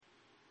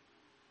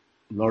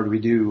Lord, we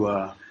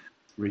do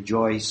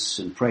rejoice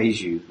and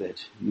praise you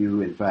that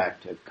you, in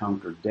fact, have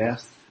conquered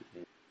death,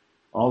 and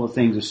all the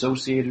things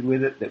associated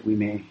with it, that we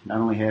may not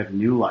only have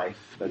new life,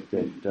 but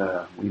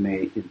that we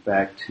may, in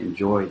fact,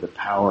 enjoy the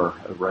power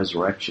of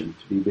resurrection,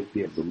 to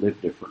be able to live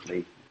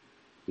differently.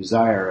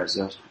 Desire, as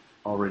has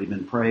already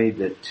been prayed,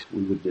 that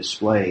we would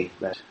display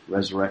that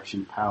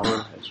resurrection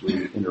power as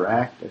we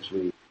interact, as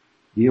we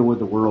deal with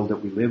the world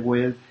that we live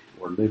with,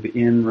 or live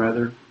in,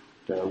 rather,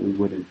 that we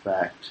would, in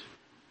fact,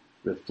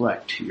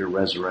 reflect your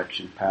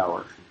resurrection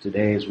power.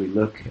 Today, as we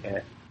look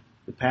at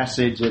the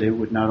passage, that it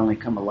would not only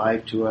come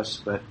alive to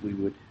us, but we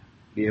would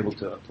be able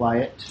to apply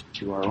it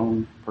to our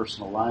own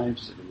personal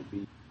lives, that it would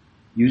be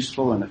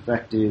useful and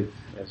effective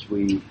as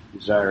we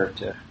desire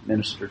to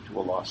minister to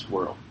a lost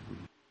world.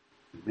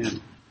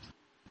 Amen.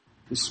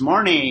 This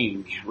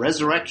morning,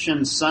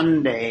 Resurrection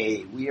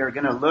Sunday, we are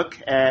going to look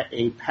at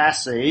a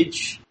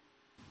passage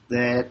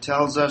that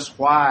tells us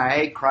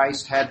why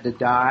Christ had to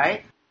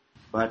die,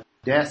 but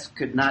death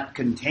could not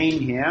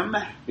contain him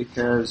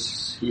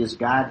because he is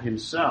God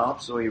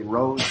himself, so he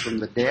rose from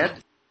the dead.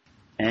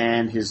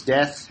 And his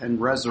death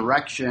and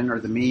resurrection are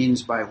the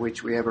means by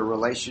which we have a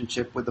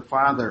relationship with the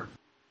Father.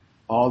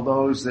 All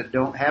those that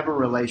don't have a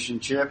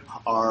relationship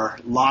are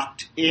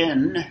locked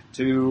in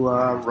to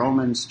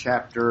Romans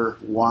chapter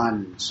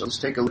 1. So let's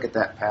take a look at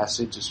that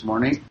passage this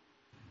morning.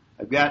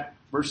 I've got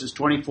verses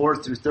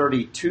 24 through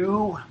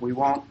 32. We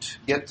won't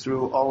get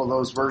through all of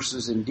those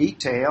verses in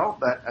detail,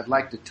 but I'd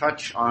like to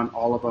touch on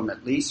all of them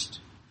at least.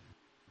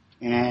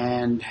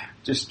 And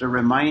just a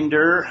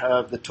reminder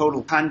of the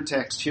total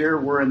context here.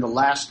 We're in the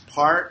last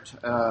part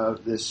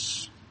of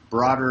this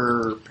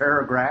broader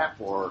paragraph,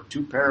 or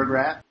two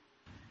paragraphs.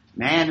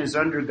 Man is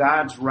under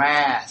God's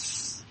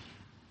wrath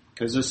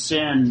because of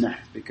sin,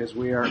 because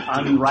we are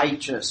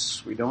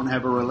unrighteous. We don't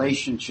have a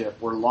relationship.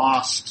 We're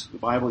lost. The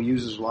Bible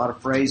uses a lot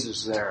of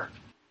phrases there.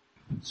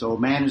 So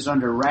man is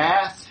under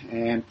wrath,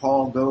 and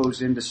Paul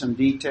goes into some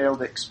detail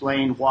to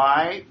explain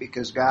why,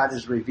 because God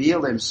has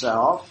revealed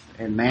himself,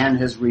 and man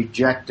has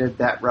rejected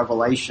that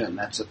revelation.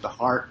 That's at the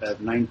heart of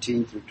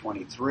 19 through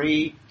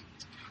 23.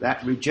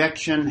 That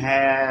rejection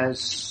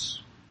has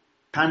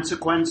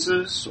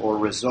consequences or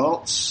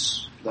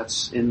results.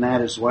 That's in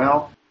that as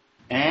well.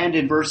 And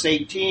in verse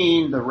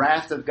 18, the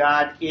wrath of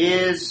God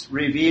is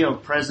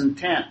revealed, present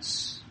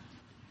tense.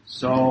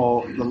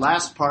 So the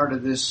last part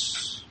of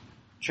this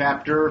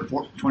chapter,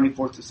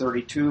 24 to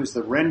 32, is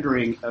the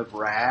rendering of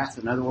wrath.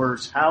 In other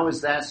words, how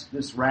is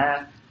this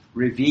wrath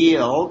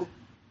revealed,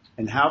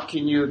 and how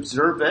can you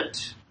observe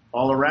it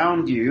all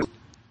around you?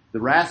 The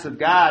wrath of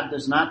God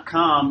does not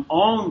come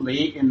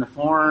only in the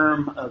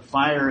form of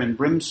fire and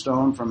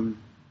brimstone from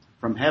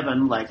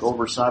heaven, like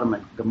over Sodom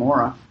and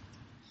Gomorrah.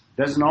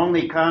 It doesn't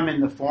only come in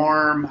the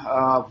form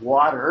of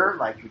water,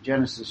 like the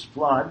Genesis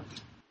flood.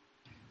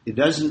 It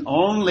doesn't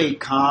only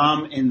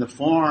come in the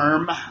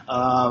form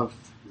of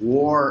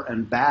war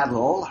and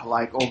battle,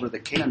 like over the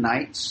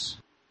Canaanites,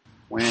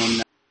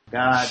 when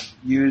God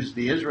used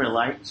the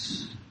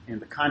Israelites in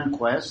the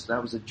conquest.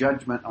 That was a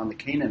judgment on the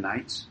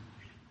Canaanites.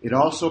 It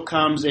also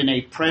comes in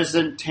a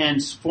present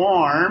tense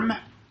form,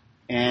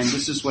 and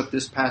this is what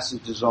this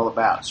passage is all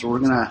about. So we're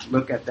going to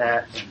look at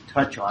that and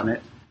touch on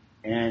it,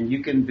 and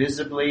you can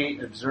visibly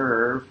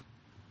observe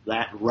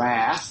that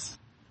wrath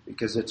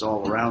because it's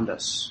all around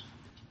us.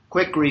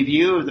 Quick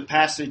review of the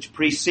passage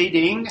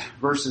preceding,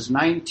 verses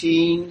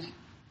 19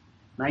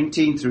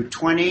 through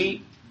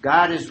 20.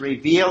 God has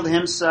revealed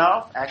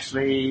himself,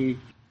 actually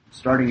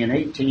starting in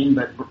 18,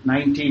 but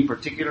 19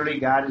 particularly,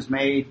 God has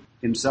made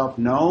himself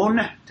known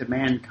to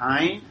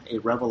mankind, a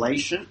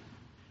revelation.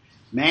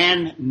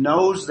 Man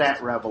knows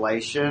that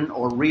revelation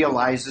or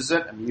realizes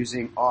it. I'm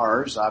using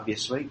ours,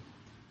 obviously.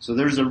 So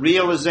there's a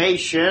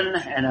realization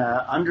and an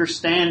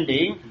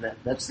understanding.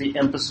 That's the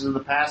emphasis of the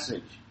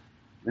passage.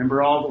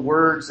 Remember all the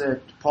words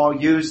that Paul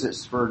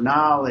uses for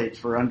knowledge,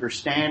 for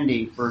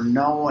understanding, for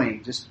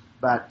knowing, just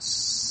about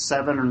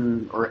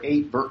 7 or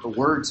 8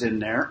 words in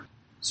there.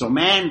 So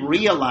man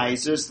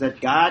realizes that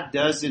God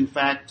does in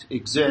fact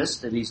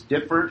exist, and he's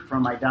different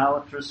from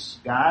idolatrous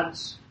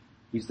gods.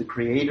 He's the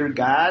creator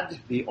God,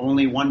 the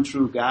only one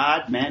true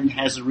God. Man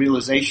has a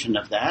realization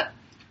of that.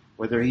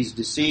 Whether he's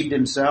deceived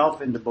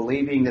himself into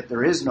believing that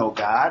there is no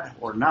God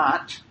or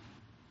not,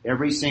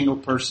 every single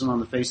person on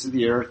the face of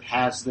the earth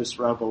has this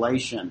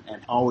revelation,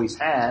 and always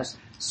has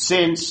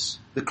since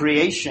the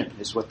creation,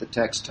 is what the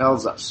text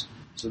tells us.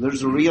 So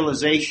there's a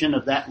realization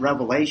of that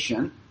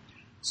revelation.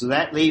 So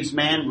that leaves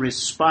man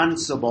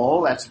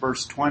responsible. That's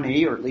verse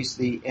 20, or at least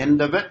the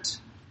end of it.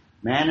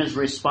 Man is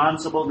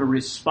responsible to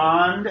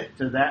respond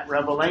to that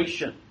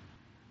revelation.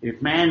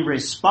 If man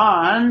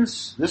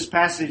responds, this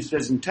passage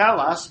doesn't tell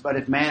us, but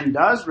if man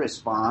does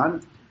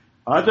respond,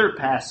 other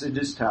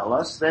passages tell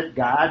us that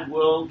God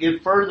will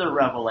give further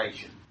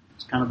revelation.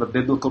 It's kind of a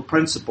biblical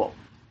principle.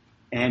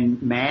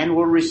 And man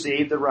will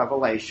receive the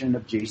revelation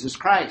of Jesus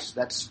Christ.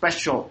 That's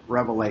special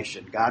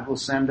revelation. God will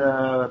send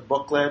a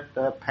booklet,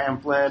 a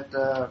pamphlet,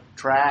 a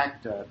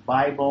tract, a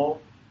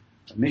Bible,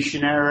 a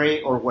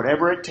missionary, or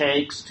whatever it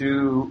takes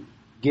to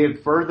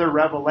give further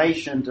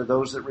revelation to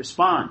those that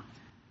respond.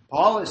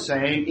 Paul is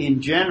saying,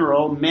 in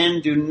general,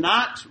 men do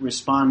not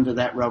respond to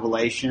that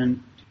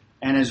revelation,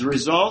 and as a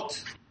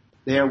result,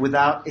 they are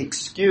without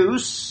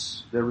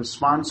excuse. They're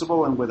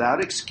responsible and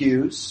without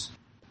excuse.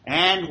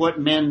 And what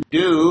men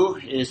do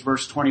is,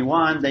 verse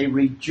 21, they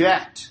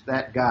reject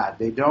that God.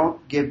 They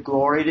don't give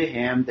glory to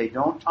Him. They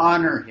don't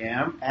honor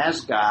Him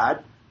as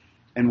God.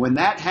 And when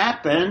that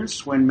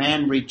happens, when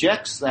man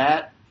rejects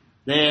that,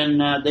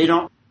 then they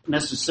don't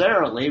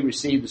necessarily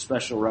receive the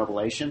special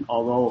revelation,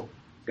 although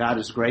God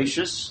is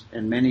gracious,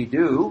 and many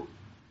do.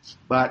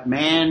 But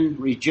man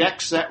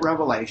rejects that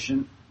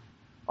revelation.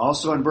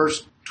 Also in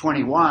verse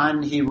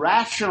 21, he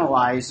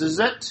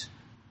rationalizes it,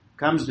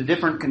 comes to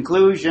different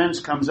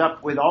conclusions, comes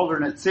up with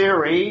alternate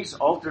theories,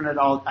 alternate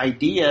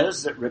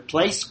ideas that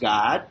replace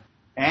God,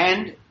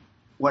 and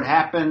what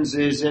happens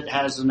is it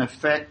has an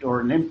effect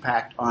or an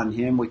impact on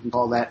him. We can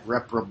call that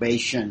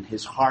reprobation.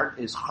 His heart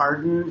is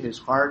hardened, his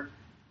heart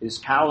is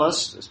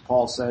calloused, as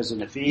Paul says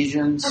in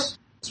Ephesians.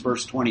 It's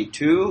verse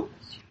 22.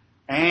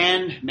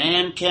 And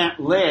man can't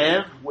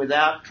live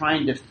without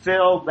trying to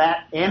fill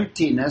that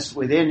emptiness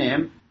within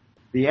him,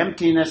 the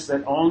emptiness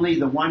that only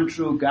the one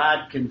true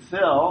God can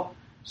fill.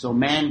 So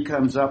man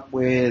comes up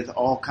with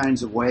all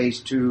kinds of ways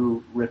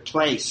to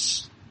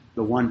replace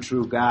the one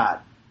true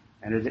God.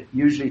 And it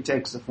usually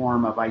takes the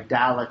form of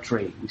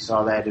idolatry. We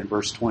saw that in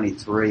verse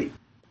 23.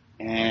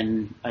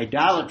 And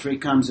idolatry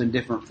comes in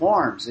different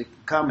forms. It can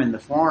come in the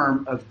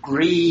form of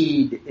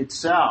greed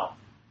itself.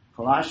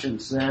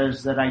 Colossians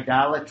says that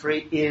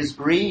idolatry is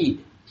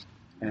greed.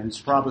 And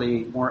it's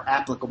probably more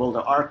applicable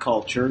to our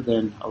culture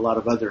than a lot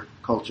of other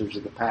cultures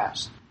of the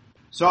past.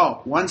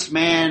 So, once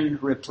man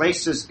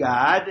replaces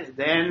God,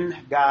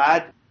 then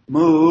God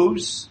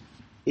moves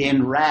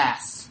in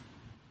wrath.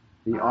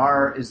 The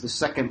R is the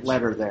second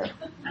letter there.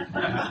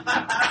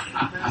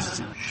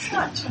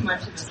 Not too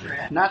much of a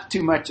stretch. Not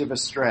too much of a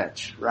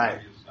stretch, right.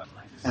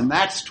 And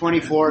that's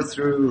 24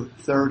 through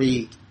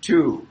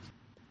 32.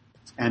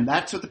 And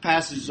that's what the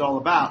passage is all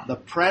about. The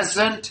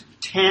present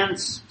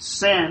tense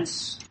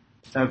sense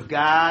of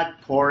God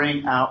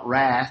pouring out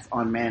wrath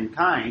on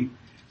mankind.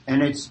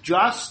 And it's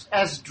just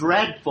as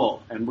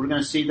dreadful. And we're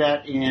going to see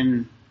that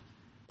in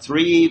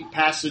 3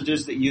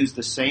 passages that use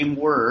the same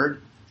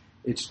word.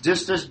 It's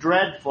just as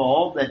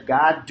dreadful that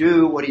God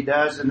do what He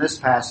does in this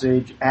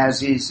passage as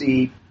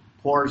He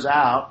pours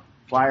out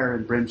fire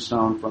and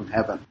brimstone from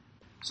heaven.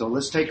 So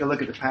let's take a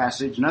look at the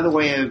passage. Another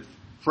way of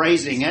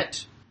phrasing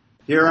it.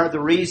 Here are the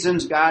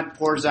reasons God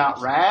pours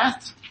out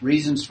wrath.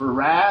 Reasons for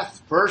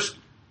wrath. First,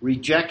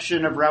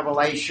 rejection of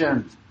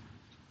revelation.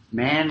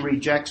 Man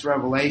rejects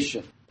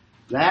revelation.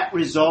 That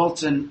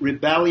results in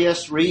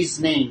rebellious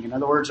reasoning. In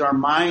other words, our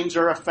minds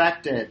are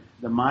affected.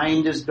 The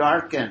mind is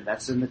darkened.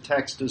 That's in the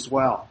text as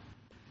well.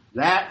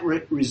 That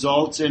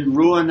results in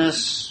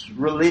ruinous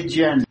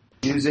religion,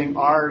 using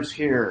ours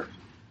here.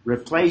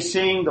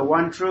 Replacing the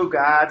one true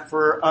God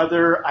for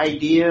other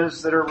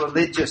ideas that are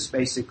religious,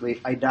 basically,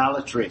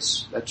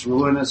 idolatries. That's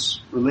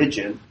ruinous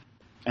religion.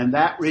 And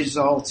that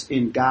results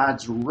in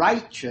God's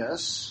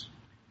righteous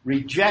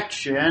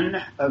rejection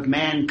of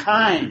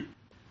mankind.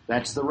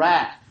 That's the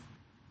wrath.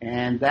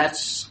 And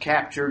that's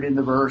captured in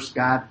the verse,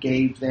 God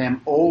gave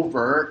them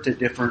over to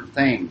different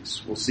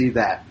things. We'll see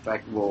that. In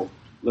fact, we'll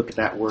look at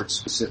that word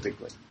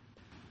specifically.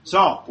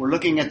 So, we're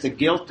looking at the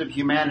guilt of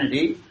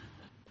humanity.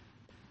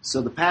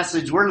 So the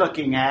passage we're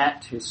looking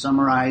at is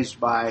summarized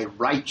by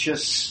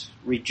righteous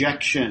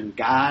rejection,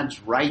 God's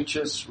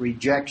righteous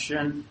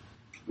rejection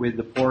with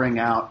the pouring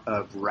out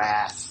of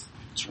wrath.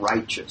 It's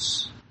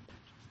righteous.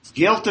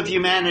 Guilt of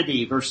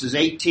humanity, verses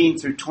 18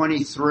 through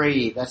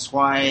 23. That's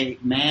why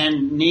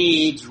man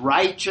needs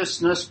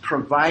righteousness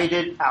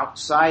provided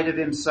outside of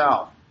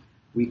himself.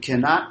 We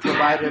cannot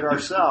provide it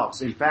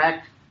ourselves. In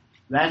fact,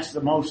 that's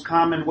the most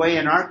common way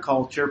in our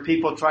culture.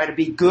 People try to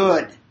be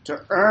good,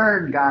 to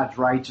earn God's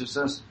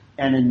righteousness,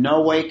 and in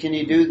no way can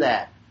you do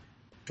that.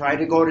 Try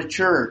to go to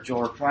church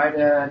or try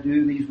to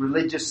do these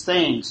religious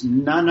things.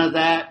 None of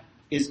that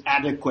is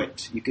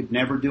adequate. You could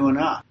never do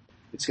enough.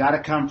 It's got to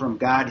come from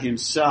God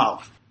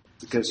Himself,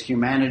 because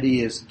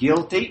humanity is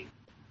guilty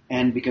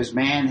and because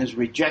man has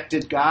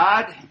rejected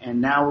God. And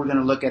now we're going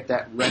to look at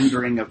that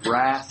rendering of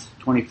wrath,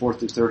 24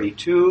 through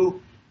 32.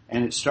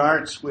 And it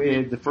starts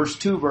with the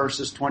first 2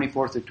 verses,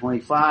 24 through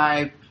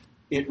 25.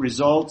 It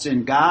results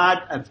in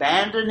God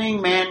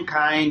abandoning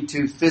mankind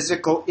to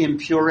physical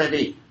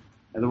impurity.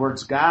 In other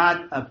words,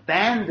 God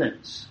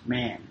abandons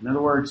man. In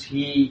other words,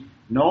 He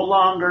no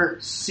longer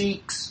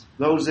seeks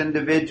those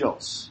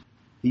individuals.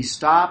 He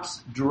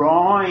stops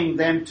drawing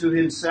them to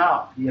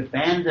Himself. He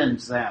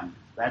abandons them.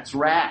 That's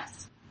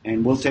wrath.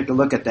 And we'll take a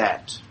look at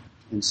that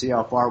and see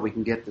how far we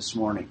can get this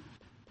morning.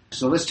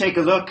 So let's take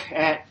a look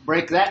at,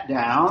 break that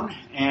down.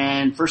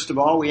 And first of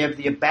all, we have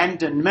the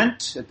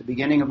abandonment at the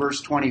beginning of verse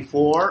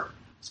 24.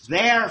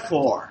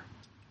 Therefore.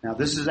 Now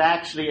this is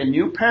actually a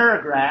new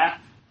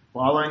paragraph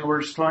following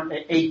verse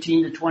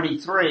 18 to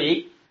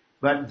 23.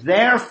 But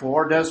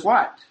therefore does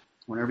what?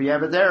 Whenever you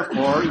have a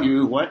therefore,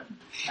 you what?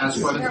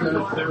 That's what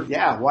it's there.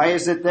 Yeah, why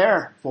is it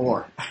there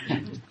for?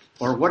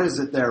 Or what is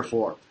it there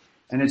for?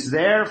 And it's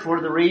there for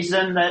the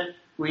reason that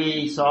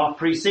we saw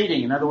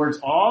preceding. In other words,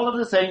 all of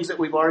the things that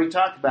we've already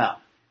talked about.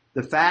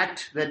 The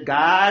fact that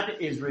God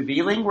is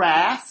revealing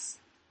wrath,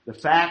 the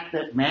fact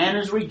that man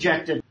is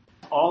rejected,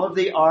 all of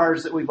the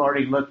R's that we've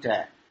already looked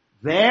at.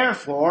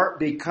 Therefore,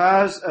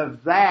 because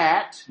of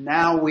that,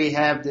 now we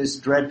have this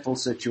dreadful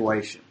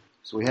situation.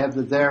 So we have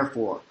the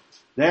therefore.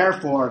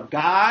 Therefore,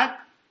 God,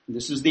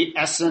 this is the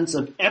essence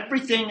of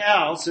everything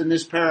else in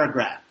this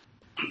paragraph.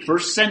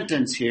 First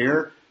sentence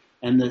here,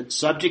 and the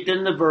subject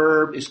and the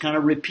verb is kind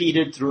of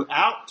repeated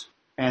throughout,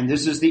 and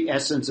this is the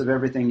essence of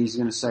everything he's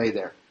going to say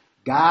there.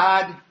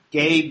 God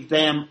gave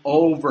them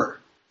over.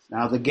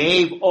 Now, the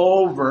gave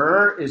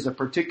over is a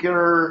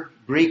particular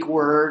Greek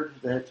word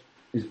that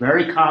is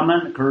very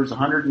common, occurs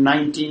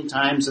 119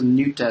 times in the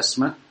New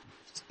Testament,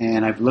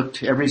 and I've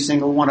looked every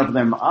single one of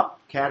them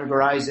up,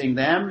 categorizing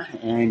them,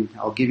 and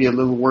I'll give you a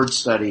little word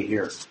study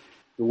here.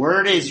 The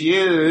word is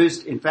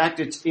used, in fact,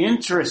 it's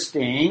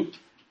interesting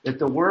that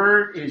the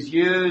word is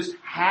used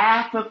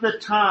half of the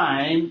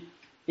time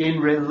in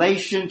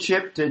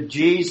relationship to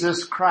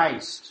Jesus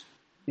Christ.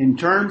 In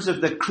terms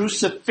of the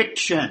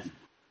crucifixion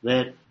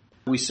that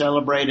we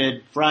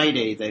celebrated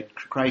Friday, that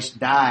Christ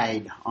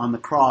died on the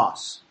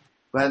cross.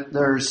 But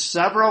there's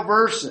several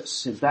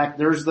verses. In fact,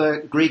 there's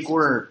the Greek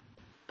word,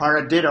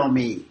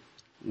 paradidomi,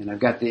 and I've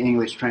got the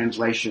English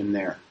translation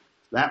there.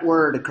 That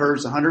word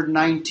occurs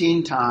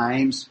 119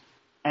 times,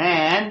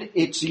 and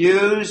it's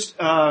used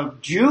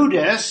of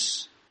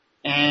Judas,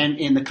 and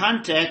in the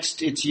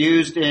context, it's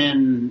used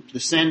in the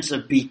sense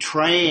of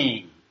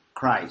betraying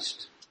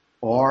Christ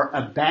or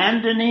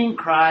abandoning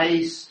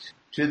Christ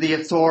to the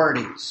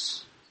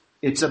authorities.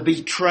 It's a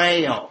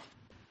betrayal.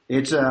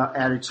 It's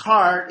at its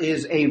heart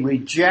is a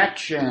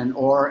rejection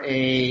or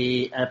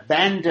a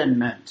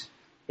abandonment,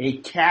 a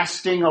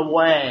casting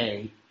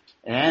away,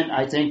 and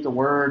I think the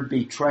word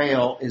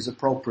betrayal is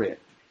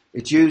appropriate.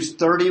 It's used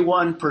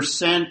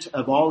 31%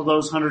 of all of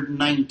those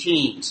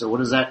 119. So what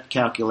does that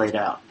calculate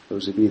out?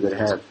 Those of you that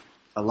have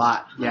a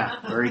lot. Yeah,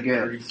 very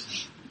good.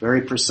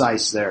 Very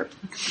precise there.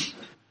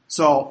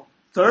 So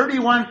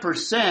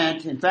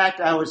 31%, in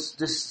fact, I was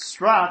just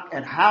struck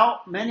at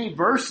how many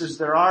verses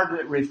there are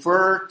that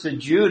refer to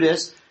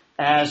Judas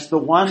as the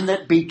one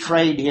that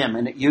betrayed him,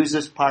 and it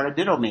uses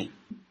paradidomi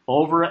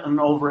over and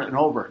over and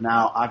over.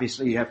 Now,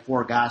 obviously you have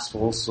 4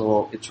 Gospels,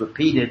 so it's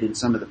repeated in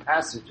some of the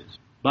passages.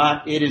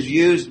 But it is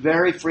used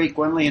very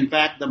frequently. In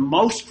fact, the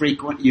most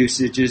frequent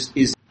usage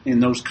is in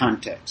those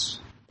contexts.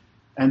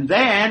 And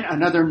then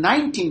another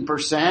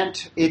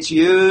 19%, it's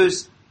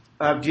used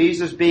of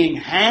Jesus being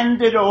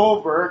handed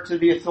over to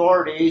the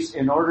authorities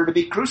in order to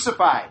be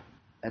crucified.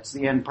 That's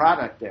the end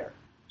product there.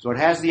 So it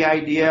has the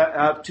idea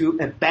of to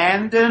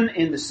abandon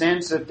in the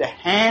sense of to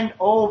hand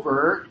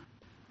over.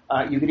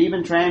 You could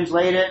even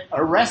translate it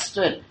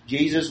arrested.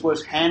 Jesus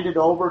was handed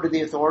over to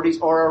the authorities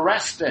or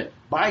arrested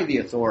by the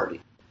authority.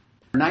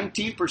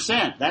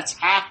 19%, that's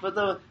half of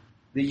the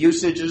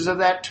usages of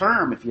that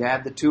term if you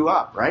add the two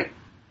up, right?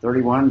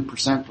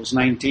 31% plus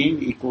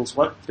 19 equals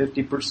what?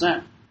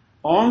 50%.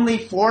 Only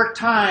 4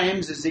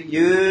 times is it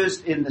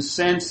used in the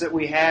sense that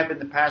we have in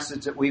the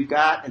passage that we've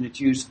got, and it's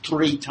used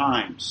 3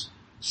 times.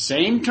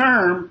 Same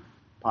term,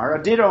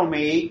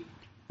 paradidomi,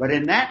 but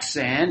in that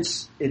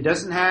sense, it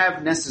doesn't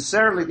have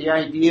necessarily the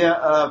idea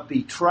of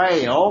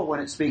betrayal when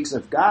it speaks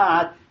of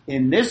God.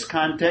 In this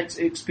context,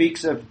 it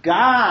speaks of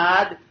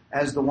God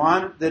as the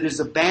one that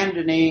is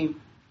abandoning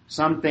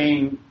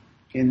something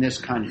in this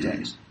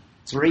context.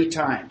 3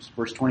 times.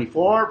 Verse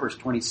 24, verse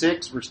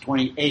 26, verse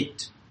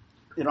 28.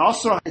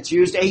 It's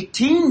used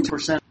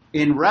 18%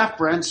 in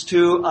reference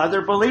to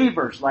other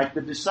believers, like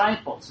the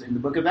disciples in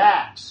the book of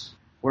Acts,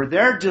 where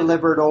they're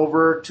delivered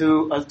over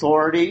to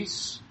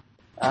authorities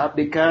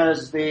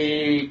because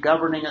the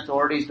governing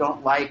authorities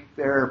don't like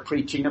their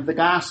preaching of the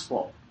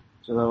gospel.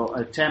 So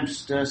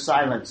attempts to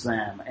silence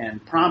them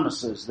and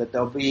promises that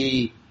they'll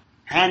be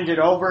handed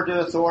over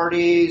to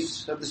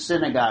authorities of the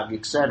synagogue,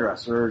 etc.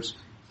 So there's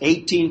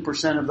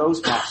 18% of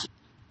those passages,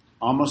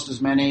 almost as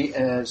many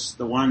as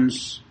the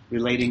ones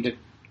relating to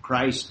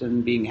Christ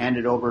and being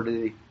handed over to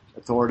the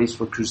authorities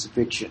for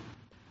crucifixion.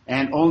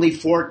 And only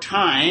 4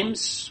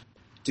 times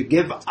to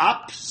give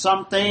up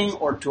something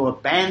or to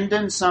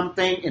abandon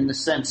something in the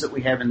sense that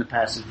we have in the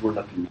passage we're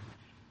looking at.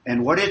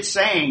 And what it's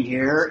saying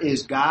here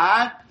is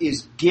God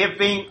is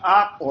giving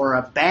up or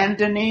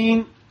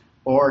abandoning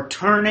or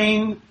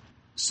turning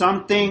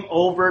something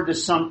over to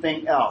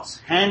something else,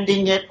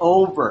 handing it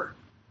over.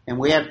 And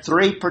we have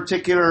 3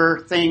 particular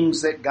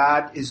things that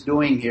God is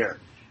doing here.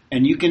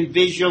 And you can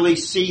visually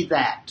see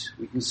that.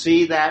 We can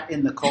see that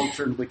in the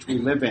culture in which we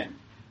live in.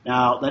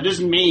 Now, that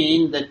doesn't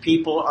mean that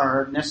people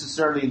are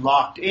necessarily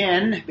locked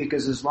in,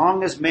 because as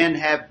long as men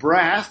have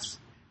breath,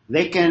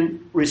 they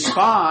can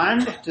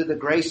respond to the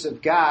grace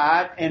of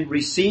God and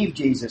receive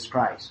Jesus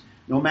Christ,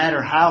 no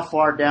matter how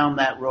far down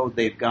that road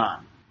they've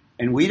gone.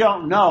 And we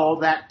don't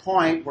know that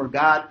point where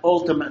God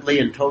ultimately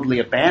and totally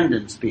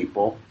abandons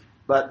people,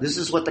 but this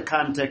is what the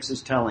context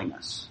is telling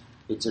us.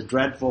 It's a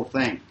dreadful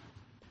thing.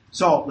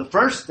 So the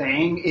first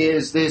thing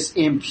is this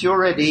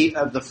impurity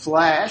of the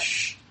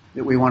flesh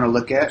that we want to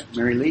look at,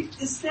 Mary Lee.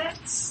 Is that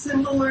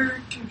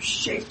similar to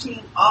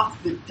shaking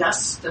off the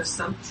dust of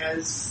something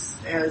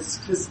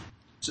because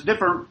It's a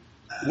different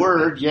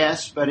word,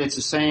 yes, but it's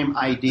the same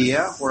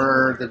idea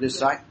where the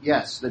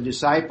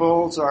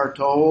disciples are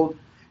told,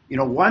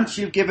 once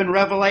you've given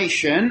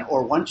revelation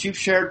or once you've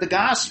shared the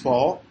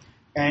gospel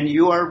and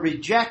you are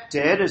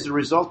rejected as a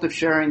result of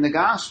sharing the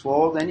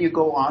gospel, then you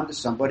go on to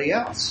somebody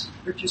else.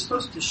 But you're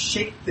supposed to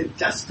shake the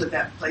dust of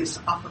that place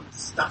off of the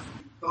stuff.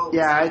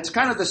 Yeah, it's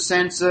kind of the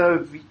sense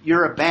of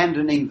you're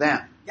abandoning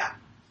them. Yeah.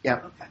 Yeah.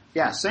 Okay.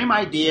 Yeah, same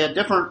idea,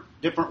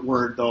 different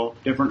word though,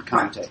 different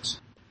context.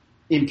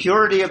 Right.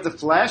 Impurity of the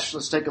flesh,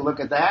 let's take a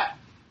look at that.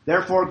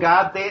 Therefore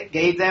God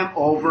gave them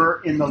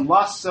over in the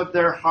lusts of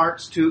their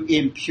hearts to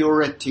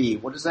impurity.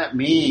 What does that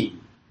mean?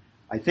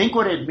 I think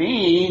what it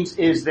means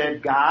is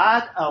that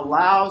God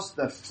allows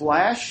the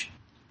flesh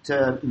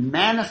to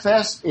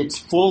manifest its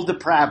full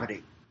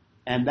depravity.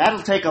 And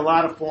that'll take a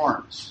lot of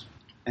forms.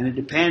 And it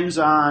depends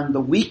on the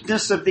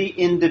weakness of the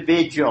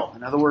individual.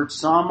 In other words,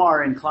 some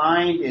are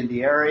inclined in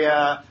the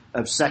area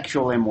of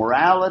sexual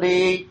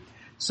immorality.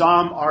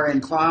 Some are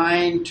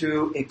inclined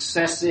to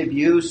excessive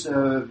use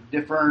of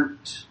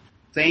different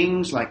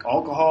things like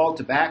alcohol,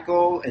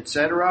 tobacco,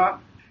 etc.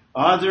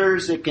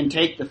 Others, it can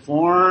take the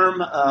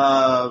form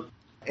of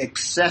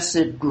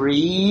excessive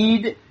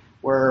greed,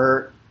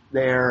 where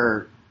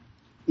they're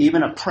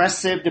even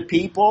oppressive to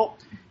people.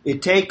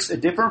 It takes a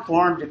different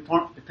form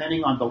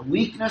depending on the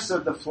weakness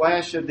of the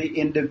flesh of the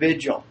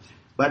individual.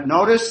 But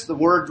notice the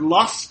word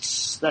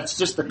lusts, that's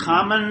just a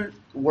common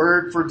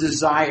word for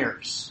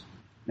desires.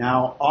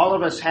 Now, all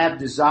of us have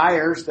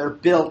desires. They're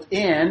built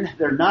in.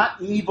 They're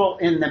not evil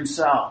in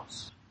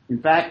themselves. In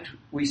fact,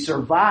 we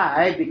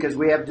survive because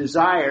we have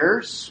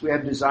desires. We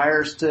have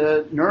desires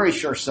to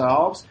nourish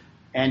ourselves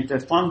and to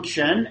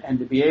function and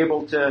to be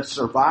able to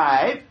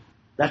survive.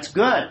 That's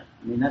good. I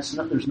mean,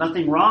 there's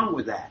nothing wrong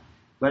with that.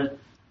 But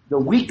the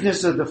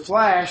weakness of the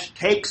flesh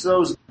takes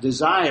those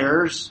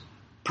desires,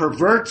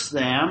 perverts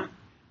them,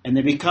 and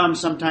they become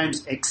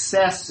sometimes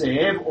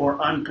excessive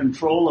or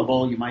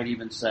uncontrollable, you might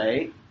even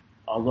say.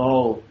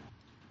 Although,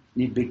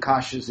 you need to be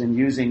cautious in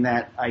using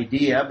that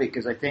idea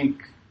because I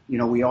think,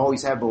 we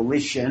always have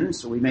volition,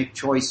 so we make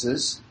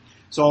choices.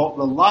 So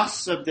the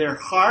lusts of their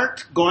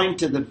heart going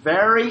to the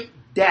very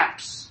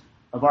depths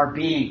of our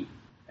being.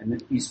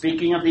 And he's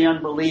speaking of the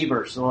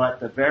unbeliever. So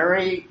at the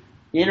very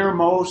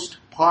innermost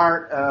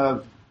part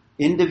of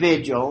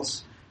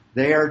individuals,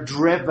 they are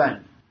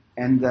driven.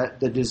 And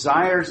the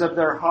desires of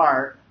their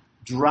heart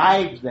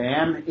drive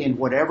them in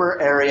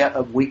whatever area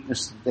of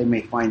weakness that they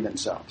may find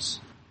themselves.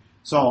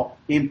 So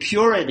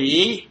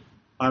impurity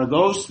are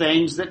those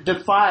things that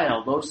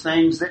defile, those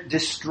things that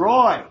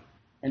destroy.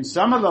 And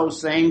some of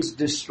those things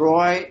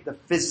destroy the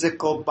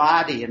physical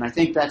body. And I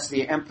think that's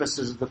the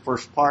emphasis of the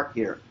first part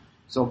here.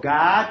 So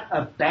God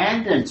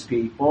abandons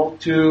people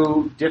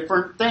to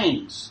different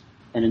things.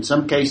 And in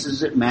some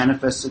cases it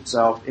manifests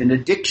itself in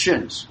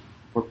addictions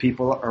where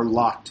people are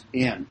locked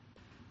in.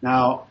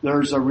 Now,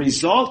 there's a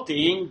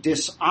resulting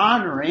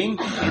dishonoring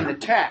in the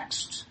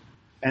text.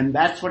 And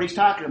that's what he's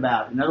talking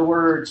about. In other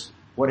words,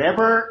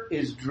 whatever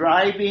is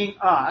driving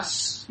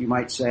us, you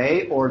might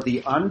say, or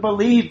the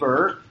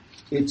unbeliever,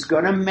 it's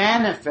going to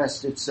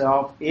manifest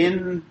itself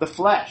in the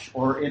flesh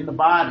or in the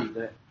body.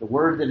 The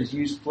word that is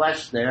used,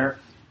 flesh, there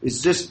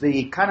is just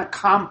the kind of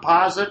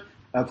composite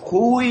of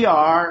who we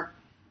are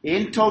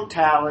in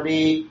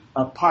totality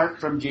apart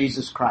from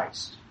Jesus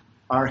Christ.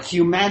 Our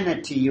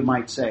humanity, you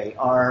might say,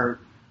 our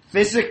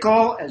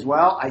physical as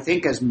well, I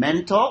think as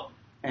mental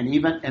and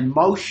even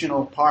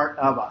emotional part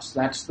of us.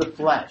 That's the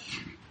flesh.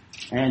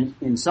 And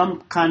in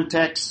some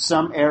contexts,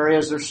 some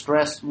areas are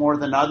stressed more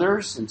than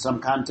others. In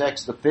some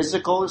contexts, the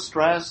physical is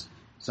stressed.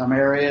 Some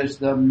areas,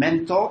 the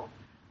mental.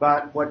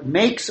 But what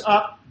makes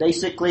up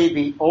basically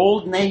the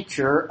old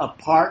nature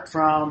apart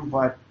from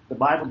what the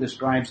Bible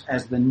describes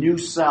as the new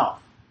self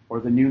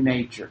or the new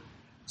nature.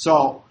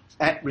 So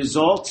that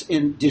results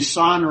in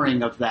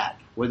dishonoring of that,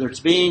 whether it's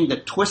being the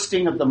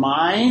twisting of the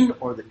mind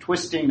or the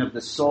twisting of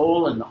the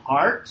soul and the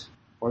heart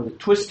or the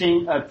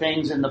twisting of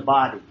things in the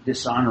body,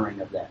 dishonoring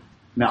of that.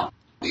 Now,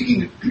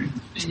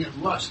 speaking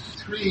of lust,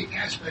 three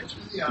aspects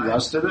of the eye.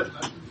 Lust of it?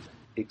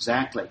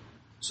 Exactly.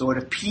 So it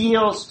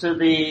appeals to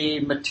the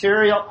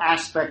material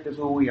aspect of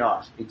who we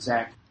are.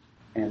 Exactly.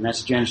 And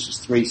that's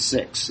Genesis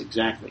 3:6.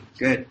 Exactly.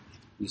 Good.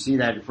 You see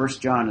that in 1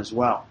 John as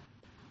well.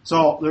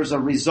 So there's a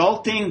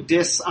resulting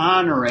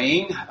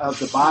dishonoring of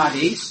the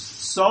bodies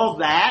so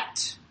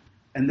that,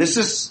 and this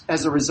is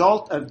as a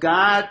result of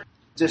God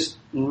just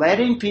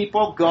letting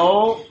people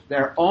go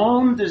their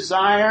own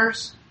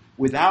desires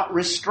without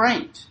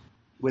restraint.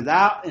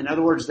 In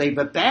other words, they've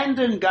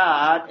abandoned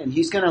God and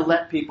He's going to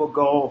let people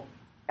go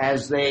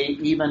as they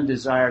even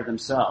desire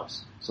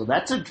themselves. So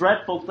that's a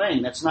dreadful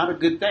thing. That's not a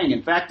good thing.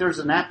 In fact, there's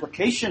an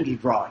application to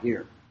draw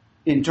here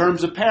in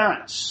terms of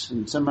parents,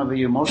 and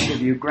most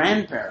of you,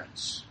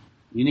 grandparents.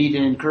 You need to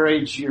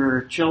encourage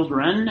your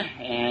children,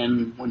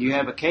 and when you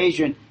have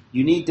occasion,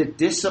 you need to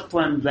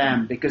discipline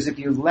them, because if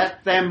you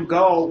let them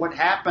go, what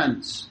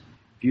happens?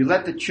 If you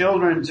let the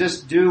children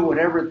just do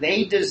whatever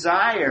they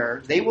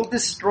desire, they will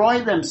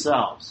destroy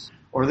themselves,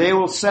 or they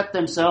will set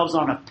themselves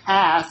on a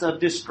path of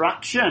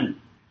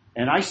destruction.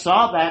 And I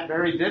saw that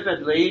very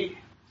vividly.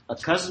 A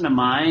cousin of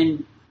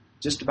mine,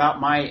 just about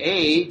my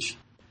age,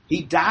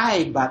 he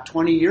died about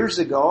 20 years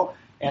ago,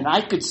 and I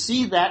could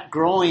see that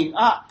growing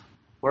up,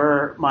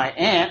 where my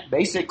aunt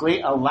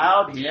basically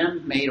allowed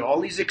him, made all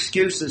these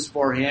excuses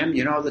for him.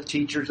 You know, the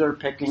teachers are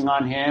picking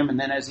on him, and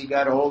then as he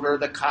got older,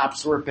 the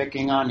cops were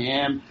picking on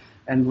him,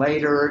 and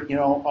later, you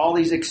know, all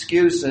these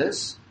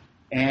excuses.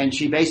 And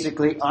she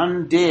basically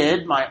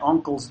undid my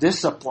uncle's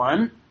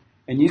discipline,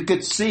 and you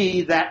could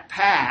see that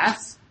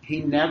path. He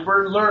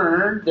never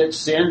learned that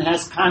sin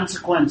has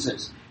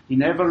consequences. He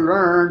never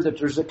learned that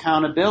there's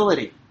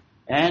accountability.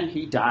 And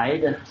he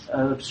died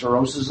of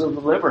cirrhosis of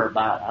the liver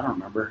about, I don't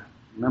remember.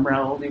 Remember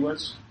how old he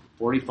was?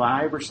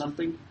 45 or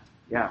something?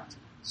 Yeah,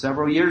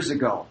 several years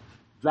ago.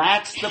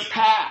 That's the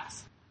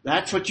path.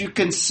 That's what you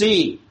can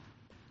see.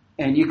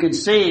 And you can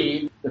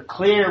see the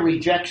clear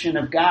rejection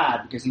of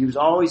God, because he was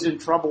always in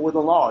trouble with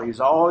the law. He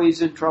was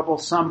always in trouble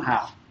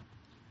somehow.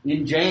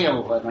 In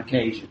jail on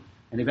occasion.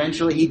 And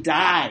eventually he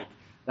died.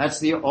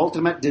 That's the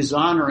ultimate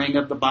dishonoring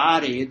of the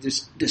body. It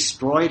just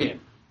destroyed him.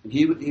 And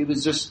he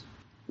was just,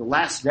 the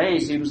last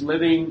days he was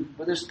living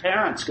with his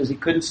parents because he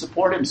couldn't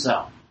support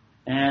himself.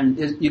 And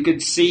you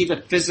could see the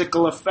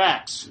physical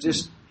effects,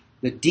 just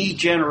the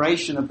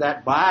degeneration of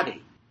that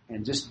body,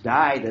 and just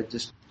died a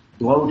just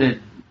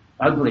bloated,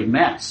 ugly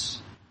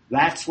mess.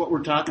 That's what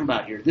we're talking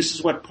about here. This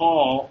is what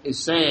Paul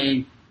is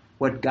saying.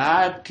 What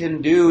God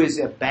can do is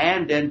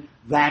abandon,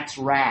 that's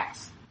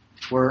wrath.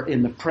 Where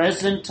in the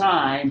present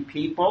time,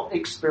 people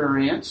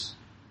experience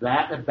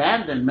that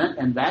abandonment,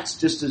 and that's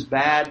just as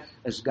bad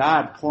as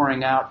God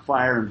pouring out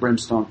fire and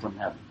brimstone from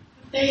heaven.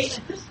 They,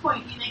 at this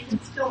point, they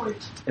can still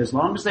reach. As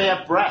long as they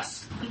have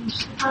breath.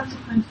 The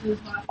consequences.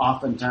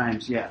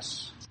 Oftentimes,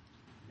 yes.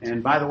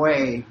 And by the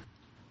way,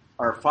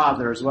 our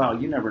father as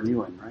well, you never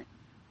knew him, right?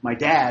 My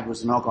dad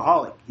was an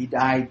alcoholic. He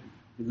died,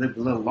 he lived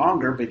a little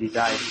longer, but he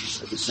died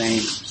of the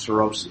same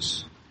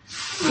cirrhosis.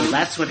 So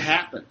that's what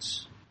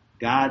happens.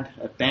 God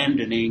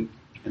abandoning,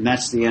 and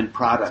that's the end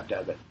product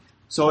of it.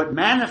 So it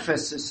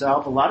manifests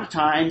itself a lot of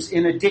times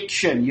in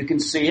addiction. You can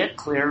see it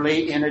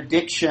clearly in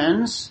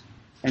addictions.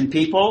 And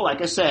people,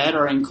 like I said,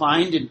 are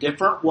inclined in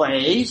different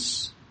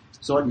ways.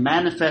 So it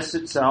manifests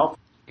itself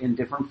in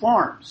different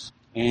forms.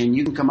 And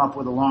you can come up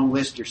with a long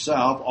list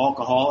yourself.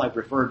 Alcohol, I've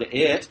referred to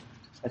it.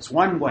 That's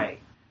one way.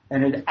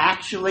 And it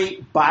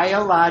actually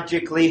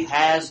biologically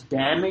has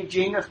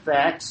damaging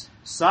effects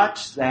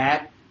such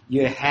that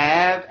you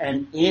have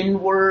an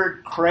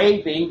inward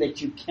craving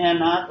that you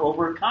cannot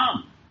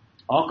overcome.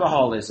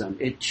 Alcoholism.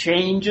 It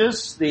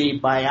changes the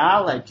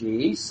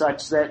biology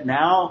such that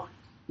now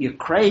you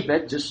crave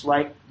it just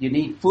like you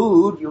need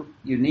food.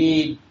 You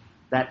need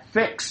that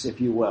fix,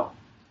 if you will.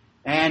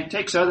 And it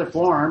takes other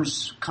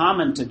forms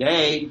common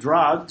today.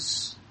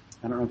 Drugs.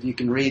 I don't know if you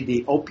can read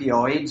the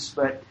opioids,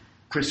 but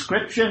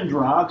prescription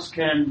drugs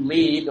can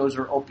lead, those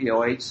are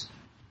opioids.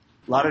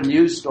 A lot of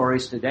news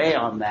stories today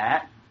on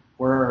that,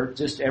 where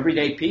just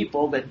everyday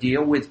people that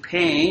deal with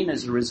pain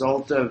as a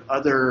result of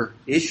other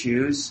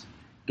issues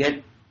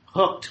get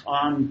hooked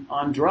on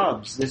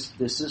drugs. This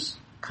is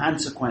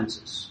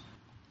consequences.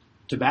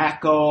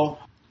 Tobacco,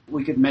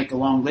 we could make a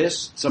long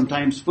list.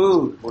 Sometimes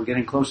food. We're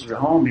getting closer to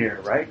home here,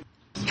 right?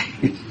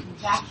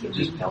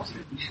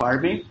 Vacuuming.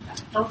 Pardon me?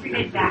 Don't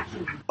forget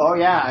vacuuming. Oh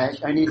yeah,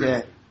 I need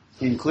to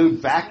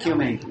include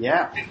vacuuming.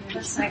 Yeah.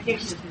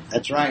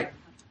 That's right.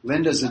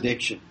 Linda's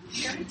addiction.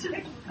 I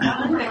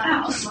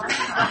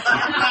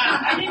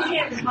didn't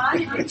get my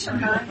addiction.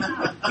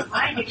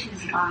 My addiction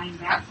is buying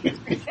vacuum.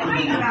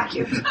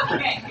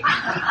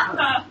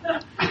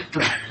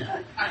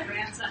 Our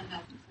grandson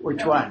has.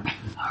 Which one?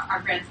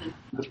 Our grandson.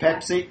 The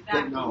Pepsi?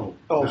 No.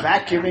 Oh,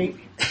 vacuuming?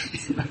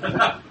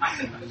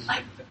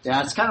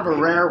 Yeah, it's kind of a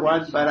rare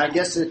one, but I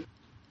guess it,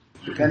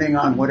 depending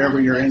on whatever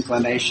your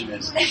inclination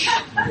is.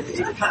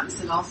 It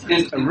comes in all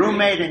sorts A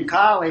roommate in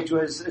college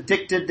was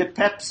addicted to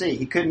Pepsi.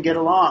 He couldn't get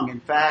along. In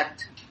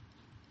fact,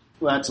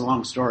 well, that's a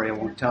long story. I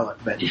won't tell it,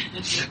 but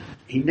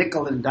he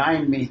nickel and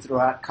dimed me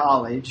throughout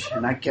college,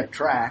 and I kept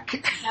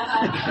track.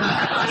 That's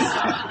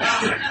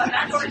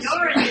what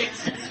you're in.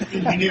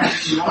 You knew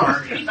who you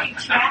are.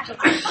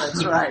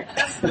 That's right.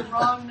 That's the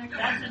wrong,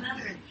 that's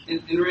another.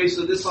 And Ray,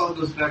 so this all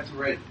goes back to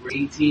right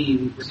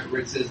 18,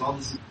 where it says all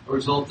this is a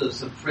result of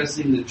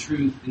suppressing the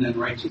truth and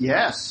unrighteousness.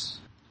 Yes.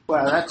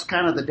 Well, that's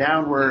kind of the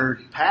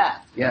downward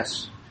path.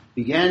 Yes.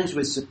 Begins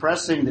with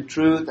suppressing the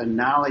truth and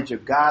knowledge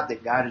of God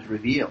that God has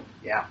revealed.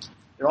 Yeah.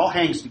 It all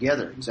hangs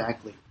together,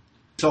 exactly.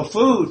 So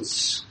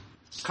foods,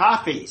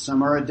 coffee.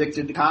 Some are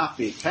addicted to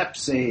coffee.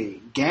 Pepsi.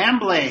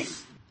 Gambling.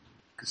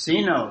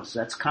 Casinos.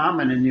 That's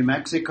common in New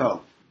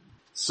Mexico.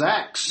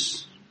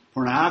 Sex.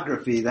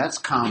 Pornography. That's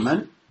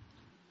common.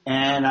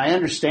 And I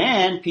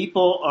understand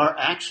people are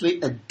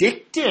actually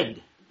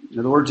addicted In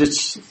other words,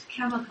 it's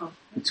chemical.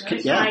 It's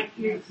It's yeah. like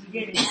you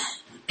get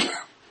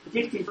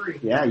addicted free.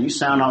 Yeah, you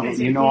sound all,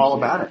 you know all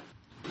about it.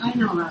 I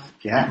know that.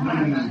 Yeah.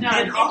 No,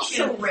 And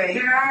also, Ray-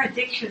 there are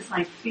addictions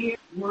like fear,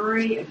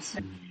 worry,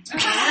 obsession.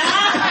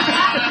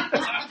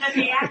 That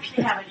they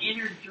actually have an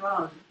inner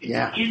drug.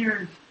 Yeah.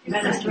 Inner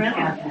medicine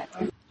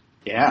cabinet.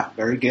 Yeah,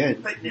 very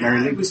good. But Mary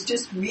now I Lou? was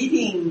just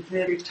reading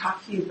that you're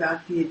talking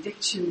about the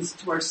addictions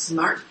to our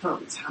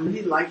smartphones. How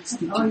many likes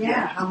did you Oh, get?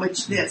 yeah. How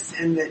much this?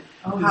 And that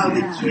Oh, how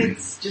yeah. the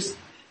kids just,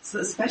 so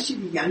especially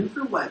the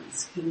younger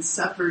ones, can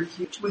suffer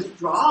huge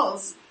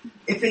withdrawals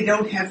if they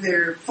don't have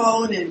their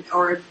phone. And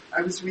or if,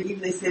 I was reading,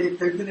 they said if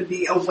they're going to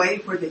be away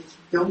where they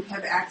don't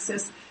have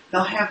access,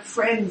 they'll have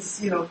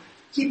friends,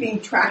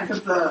 keeping track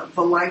of the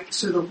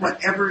likes or the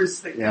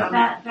whatevers that Yeah. come.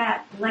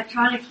 That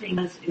electronic thing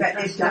is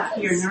That it stuff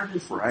to your does.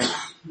 nervous system. Right.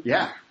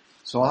 Yeah.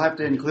 So I'll have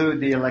to include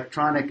the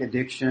electronic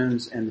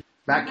addictions and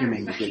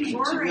vacuuming addictions.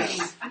 Worrying.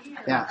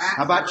 Yeah.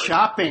 How about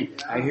shopping?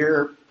 I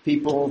hear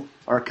people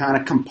are kind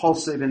of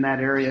compulsive in that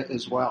area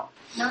as well.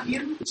 Not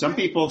you? Some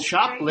people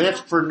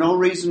shoplift for no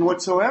reason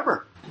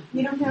whatsoever.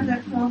 You don't have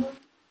that problem?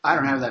 I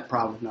don't have that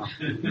problem, no.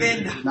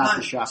 Then Not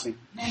the shopping.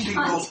 They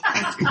go,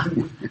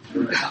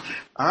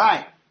 All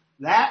right.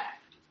 That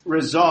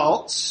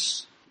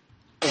results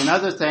in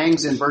other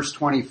things in verse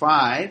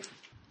 25.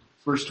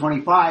 Verse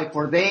 25,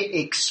 for they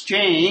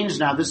exchanged,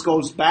 now this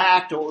goes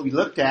back to what we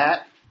looked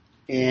at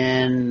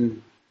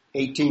in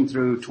 18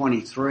 through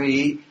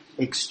 23,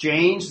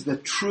 exchanged the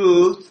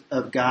truth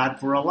of God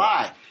for a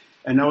lie.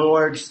 In other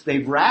words,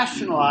 they've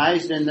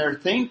rationalized in their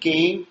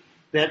thinking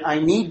that I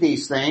need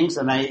these things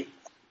and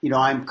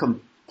I'm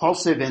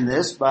compulsive in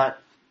this,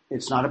 but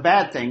it's not a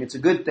bad thing, it's a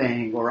good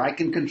thing, or I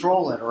can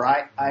control it, or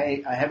I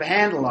have a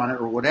handle on it,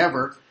 or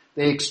whatever.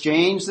 They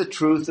exchange the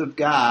truth of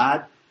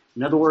God.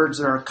 In other words,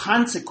 there are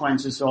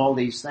consequences to all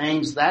these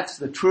things. That's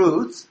the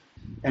truth.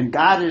 And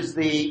God is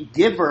the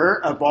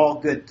giver of all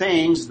good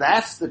things.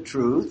 That's the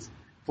truth.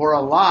 For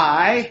a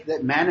lie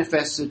that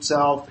manifests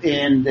itself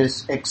in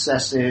this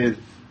excessive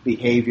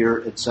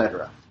behavior,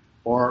 etc.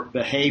 Or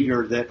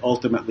behavior that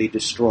ultimately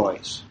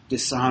destroys,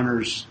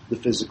 dishonors the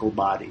physical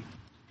body.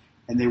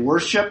 And they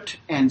worshipped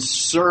and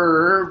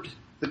served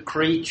the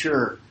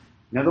creature.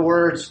 In other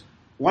words,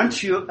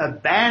 once you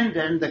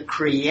abandon the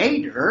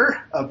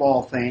creator of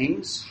all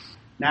things,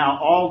 now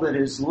all that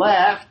is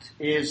left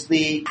is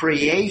the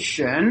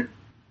creation,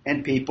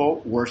 and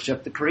people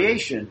worship the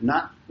creation.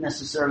 Not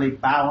necessarily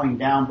bowing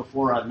down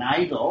before an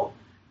idol,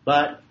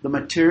 but the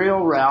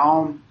material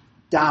realm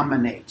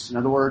dominates. In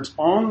other words,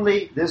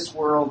 only this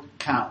world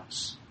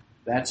counts.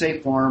 That's a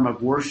form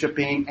of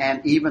worshiping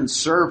and even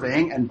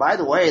serving. And by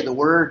the way, the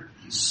word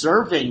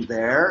serving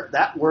there,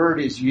 that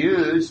word is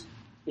used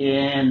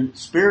in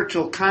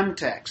spiritual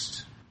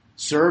context.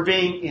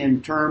 Serving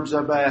in terms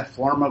of a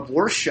form of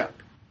worship.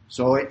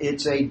 So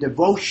it's a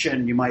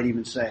devotion, you might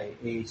even say.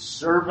 A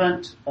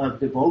servant of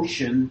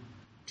devotion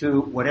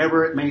to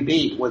whatever it may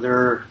be,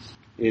 whether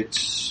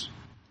it's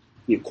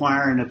the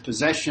acquiring of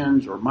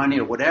possessions or money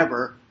or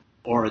whatever,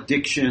 or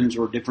addictions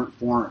or different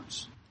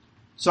forms.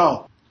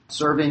 So,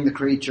 serving the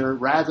creature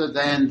rather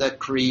than the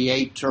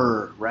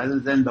creator, rather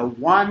than the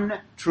one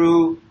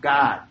true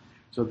God.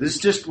 So this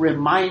just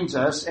reminds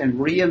us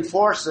and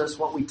reinforces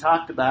what we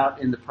talked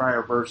about in the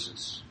prior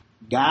verses.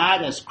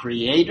 God as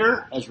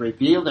creator has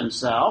revealed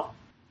himself.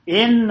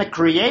 In the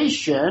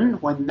creation,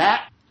 when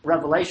that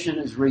revelation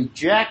is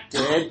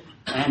rejected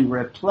and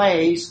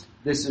replaced,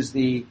 this is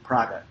the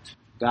product.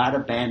 God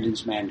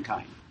abandons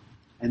mankind.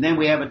 And then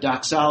we have a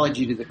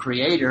doxology to the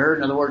Creator.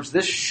 In other words,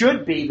 this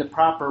should be the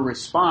proper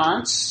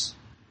response.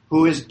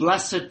 Who is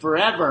blessed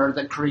forever.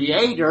 The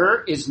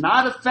Creator is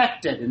not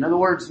affected. In other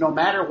words, no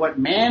matter what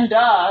man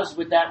does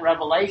with that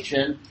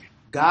revelation,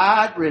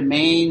 God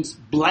remains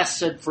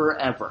blessed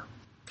forever.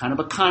 Kind of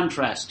a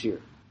contrast here.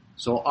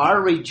 So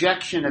our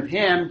rejection of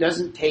Him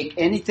doesn't take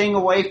anything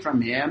away from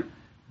Him,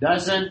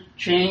 doesn't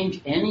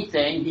change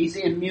anything. He's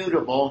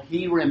immutable.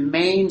 He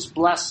remains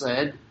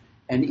blessed.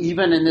 And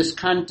even in this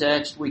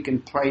context, we can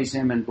praise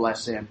Him and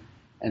bless Him.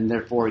 And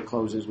therefore, he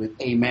closes with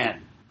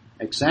Amen.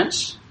 Make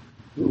sense?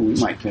 Ooh, we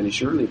might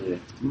finish early today.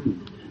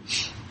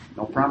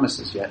 No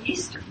promises yet.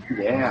 Easter.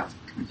 Yeah.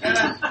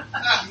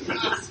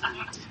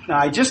 Now,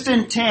 I just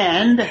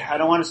intend, I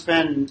don't want to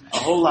spend a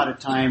whole lot of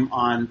time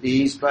on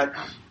these, but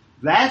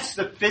that's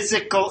the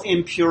physical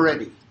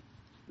impurity.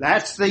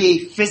 That's the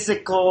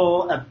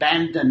physical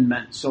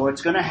abandonment. So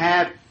it's going to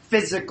have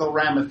physical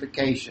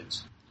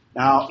ramifications.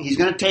 Now, he's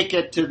going to take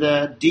it to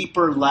the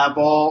deeper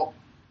level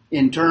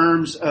in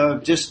terms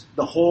of just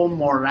the whole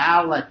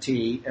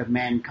morality of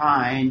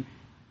mankind.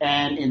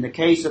 And in the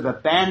case of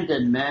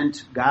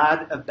abandonment,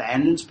 God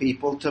abandons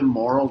people to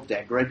moral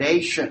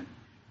degradation.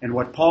 And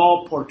what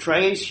Paul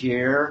portrays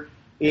here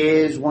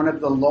is one of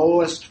the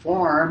lowest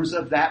forms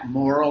of that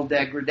moral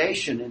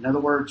degradation. In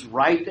other words,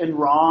 right and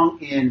wrong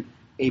in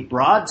a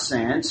broad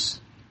sense.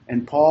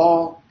 And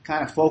Paul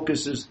kind of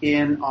focuses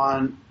in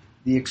on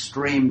the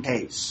extreme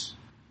case.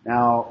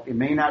 Now, it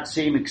may not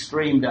seem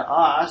extreme to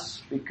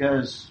us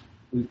because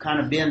we've kind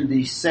of been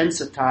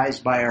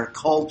desensitized by our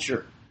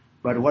culture.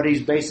 But what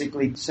he's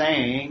basically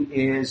saying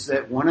is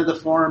that one of the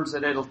forms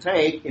that it'll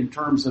take in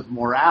terms of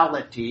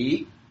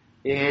morality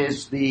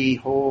is the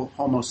whole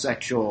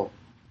homosexual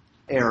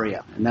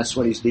area. And that's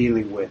what he's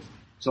dealing with.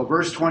 So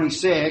verse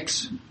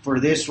 26, for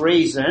this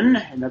reason,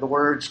 in other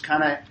words,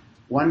 kind of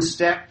one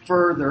step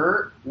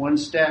further, one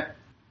step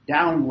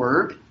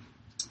downward.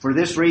 For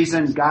this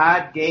reason,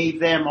 God gave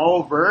them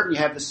over. You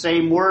have the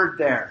same word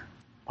there.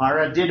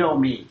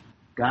 Paradidomi.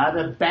 God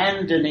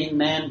abandoning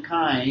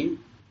mankind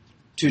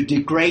to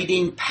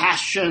degrading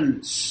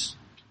passions.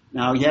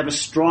 Now you have a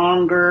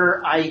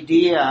stronger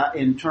idea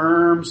in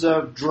terms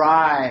of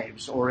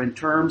drives or in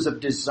terms of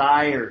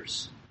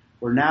desires,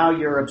 where now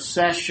your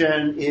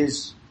obsession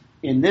is,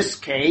 in this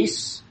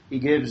case, he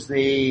gives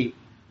the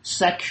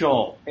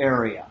sexual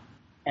area.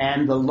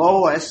 And the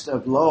lowest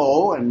of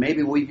low, and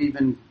maybe we've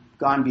even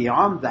gone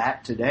beyond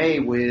that today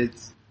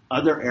with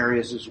other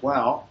areas as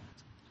well.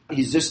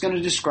 He's just going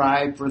to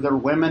describe for the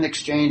women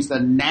exchange the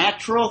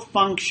natural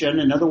function,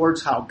 in other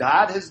words, how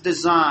God has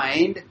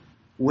designed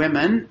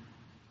women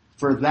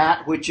for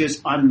that which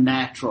is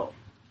unnatural.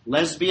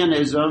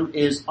 Lesbianism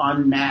is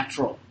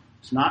unnatural.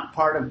 It's not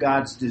part of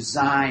God's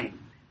design.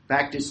 In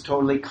fact, it's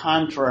totally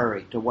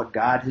contrary to what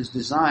God has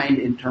designed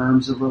in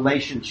terms of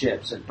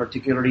relationships, and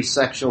particularly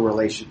sexual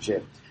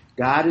relationships.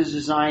 God has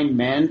designed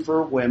men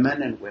for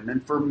women and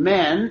women for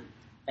men,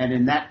 and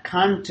in that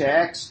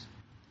context,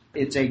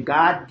 it's a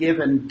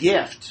God-given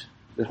gift,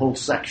 the whole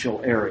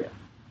sexual area.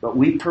 But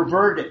we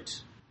pervert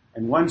it.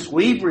 And once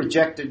we've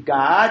rejected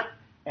God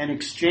and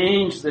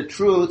exchanged the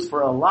truth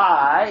for a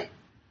lie,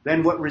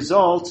 then what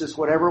results is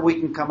whatever we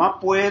can come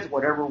up with,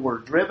 whatever we're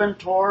driven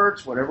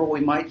towards, whatever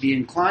we might be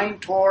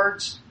inclined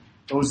towards,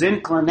 those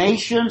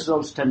inclinations,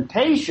 those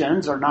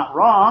temptations are not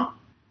wrong.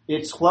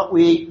 It's what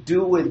we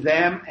do with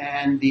them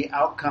and the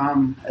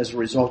outcome as a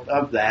result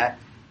of that.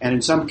 And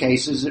in some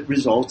cases, it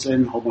results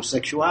in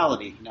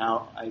homosexuality.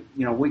 Now,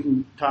 we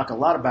can talk a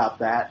lot about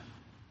that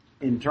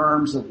in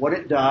terms of what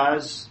it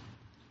does.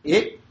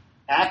 It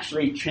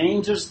actually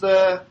changes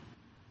the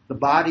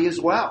body as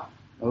well.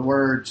 In other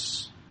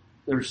words,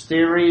 there's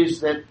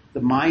theories that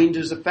the mind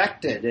is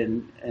affected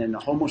and the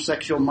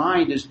homosexual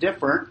mind is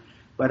different,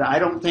 but I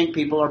don't think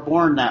people are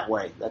born that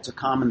way. That's a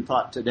common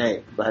thought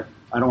today, but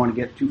I don't want to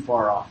get too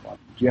far off on it.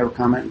 Do you have a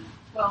comment?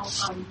 Well,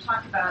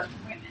 talk about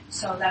women,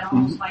 so that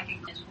almost like it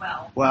as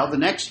well. Well, the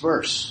next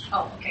verse.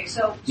 Oh, okay.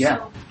 So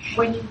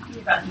when you think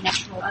about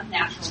natural,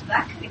 unnatural,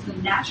 that kind of,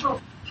 the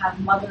natural have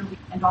motherly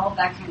and all of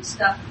that kind of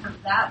stuff,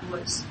 that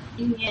was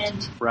in the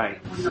end, right,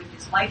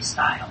 his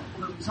lifestyle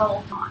will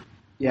result on.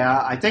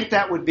 Yeah, I think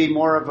that would be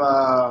more of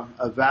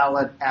a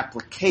valid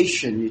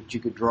application that you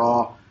could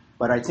draw.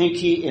 But I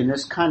think in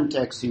this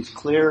context, he's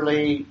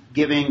clearly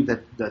giving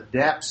the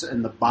depths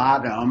and the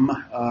bottom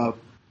of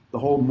the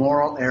whole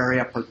moral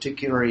area,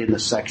 particularly in the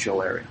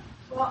sexual area.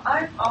 Well,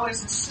 I've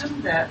always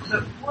assumed that,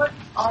 but what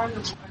are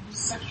the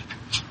sexual?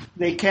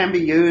 They can be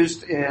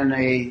used in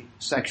a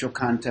sexual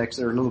context.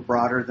 They're a little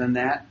broader than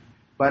that.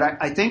 But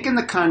I think in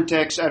the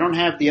context, I don't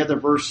have the other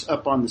verse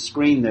up on the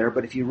screen there,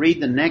 but if you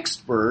read the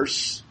next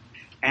verse,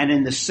 and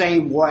in the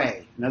same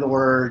way, in other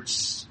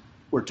words,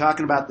 we're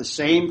talking about the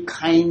same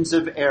kinds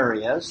of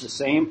areas, the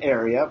same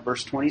area,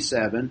 verse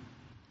 27,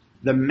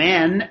 the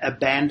men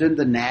abandoned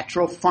the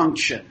natural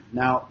function.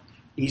 Now,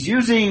 he's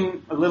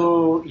using a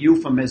little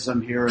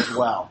euphemism here as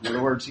well. In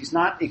other words, he's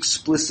not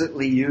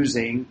explicitly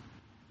using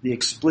the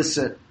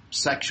explicit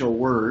sexual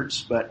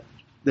words, but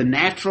the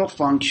natural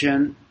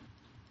function,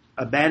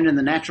 abandoned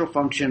the natural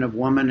function of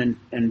woman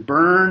and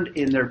burned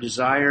in their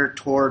desire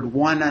toward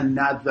one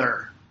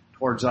another,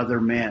 towards other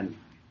men.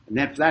 And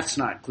if that's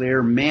not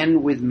clear,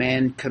 men with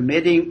men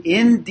committing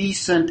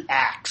indecent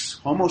acts,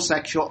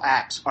 homosexual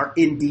acts, are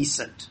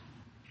indecent,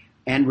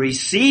 and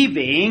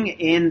receiving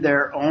in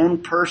their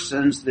own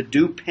persons the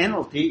due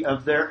penalty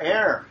of their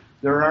error.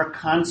 There are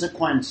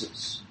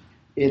consequences.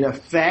 It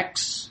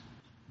affects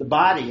the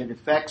body. It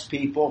affects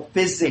people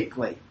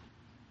physically.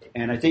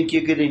 And I think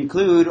you could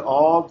include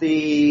all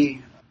the,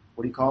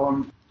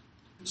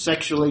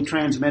 sexually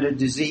transmitted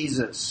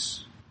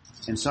diseases.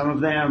 And some of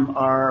them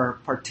are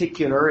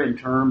particular in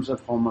terms of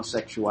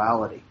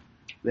homosexuality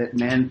that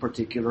men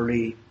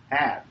particularly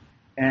have.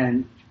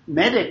 And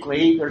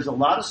medically, there's a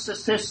lot of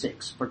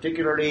statistics,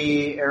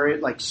 particularly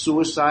areas like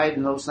suicide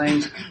and those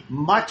things,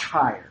 much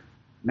higher,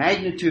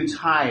 magnitudes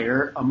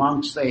higher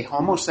amongst a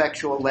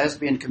homosexual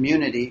lesbian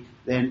community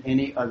than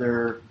any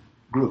other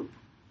group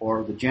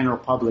or the general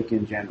public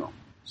in general.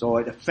 So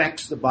it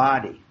affects the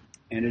body.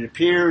 And it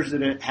appears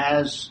that it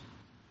has,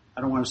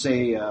 I don't want to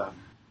say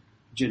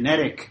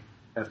genetic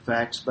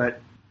effects,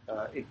 but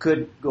it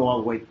could go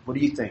all the way. What do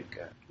you think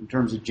in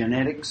terms of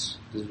genetics?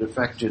 Does it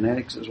affect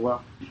genetics as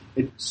well?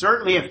 It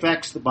certainly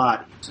affects the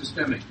body.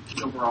 Systemic,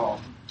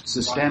 overall.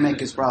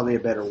 Systemic is probably a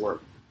better word.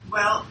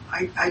 Well,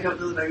 I don't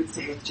know that I would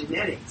say it's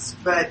genetics,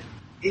 but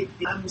it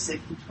becomes a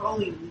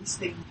controlling these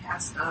things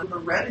passed on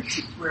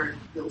heredity where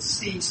you'll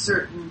see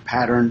certain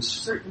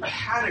patterns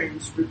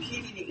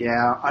repeating.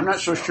 Yeah, I'm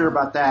not so sure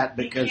about that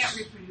because, They can't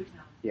reproduce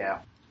now. yeah,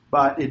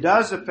 but it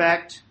does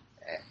affect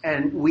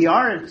And we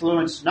are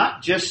influenced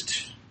not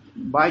just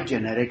by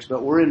genetics,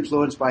 but we're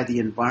influenced by the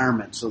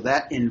environment. So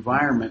that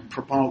environment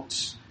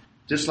promotes,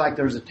 just like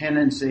there's a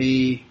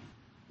tendency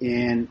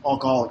in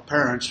alcoholic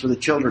parents for the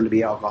children to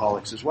be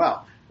alcoholics as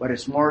well. But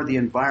it's more the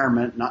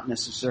environment, not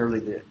necessarily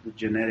the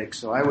genetics.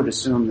 So I would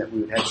assume that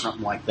we would have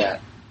something like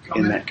that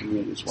in that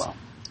community as well.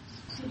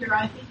 Peter,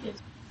 I think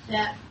it's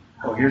that...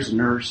 Oh, here's a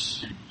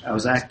nurse. I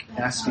was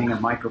asking a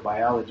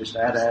microbiologist.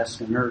 I had to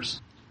ask a nurse.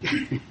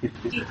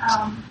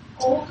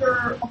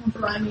 Older,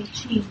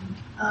 teen,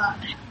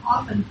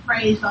 often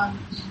preys on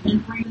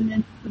and bring them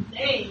into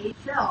they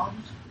themselves.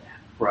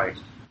 Right.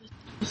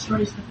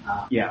 Destroys them.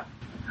 Yeah.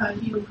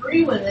 Because you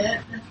agree with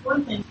it, that's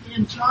one thing.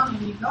 Stand strong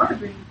and you don't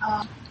agree.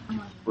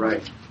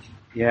 Right.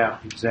 Yeah,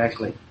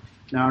 exactly.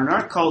 Now, in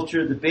our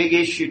culture, the big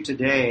issue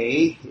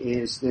today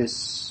is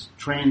this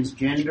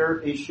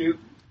transgender issue.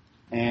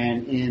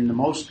 And in the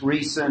most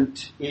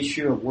recent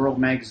issue of World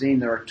Magazine,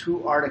 there are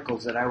 2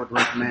 articles that I would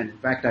recommend. In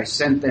fact, I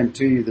sent them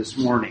to you this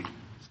morning.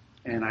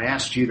 And I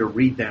asked you to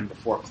read them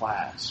before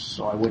class,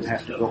 so I wouldn't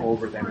have to go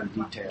over them in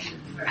detail.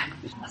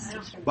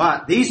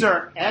 But these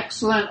are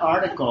excellent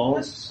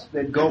articles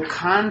that go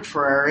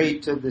contrary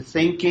to the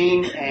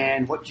thinking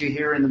and what you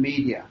hear in the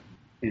media.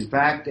 In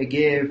fact, they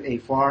give a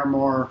far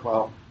more,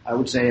 well, I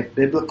would say a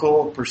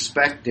biblical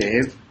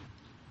perspective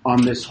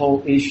on this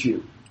whole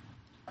issue.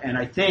 And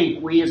I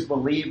think we as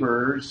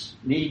believers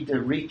need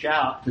to reach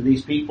out to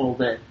these people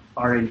that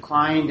are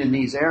inclined in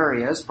these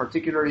areas,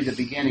 particularly the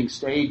beginning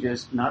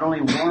stages, not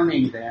only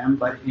warning them,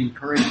 but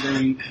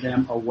encouraging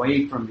them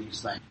away from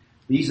these things.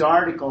 These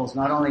articles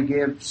not only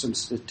give some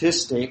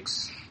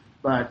statistics,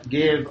 but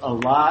give a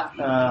lot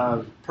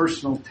of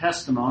personal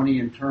testimony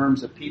in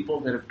terms of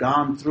people that have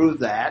gone through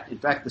that. In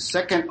fact, the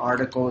second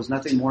article is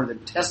nothing more than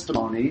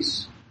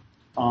testimonies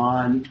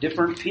on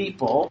different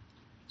people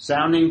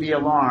sounding the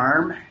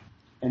alarm,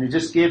 and it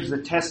just gives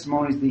the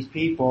testimonies of these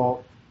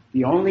people.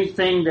 The only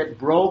thing that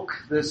broke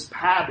this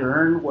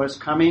pattern was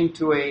coming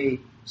to a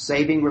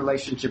saving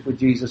relationship with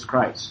Jesus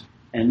Christ.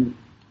 And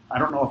I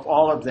don't know if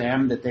all of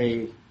them that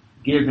they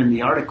give in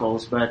the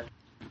articles, but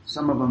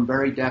some of them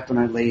very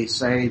definitely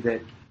say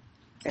that,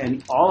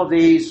 and all of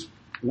these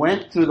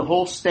went through the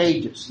whole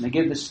stages, and they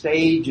give the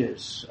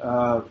stages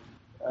of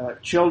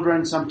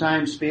children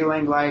sometimes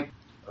feeling like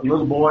a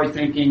little boy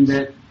thinking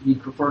that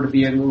he'd prefer to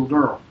be a little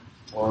girl,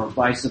 or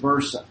vice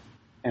versa.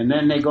 And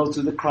then they go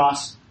through the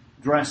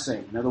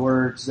cross-dressing. In other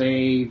words,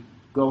 they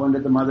go into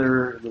the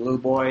little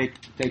boy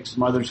takes the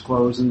mother's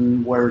clothes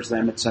and wears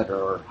them, etc.,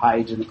 or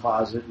hides in the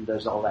closet and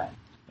does all that.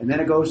 And then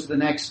it goes to the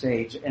next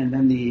stage, and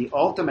then the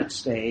ultimate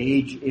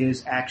stage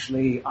is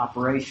actually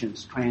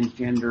operations,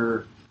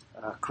 transgender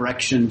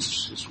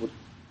corrections is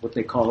what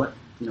they call it.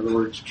 In other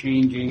words,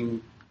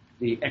 changing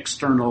the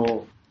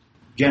external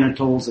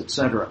genitals,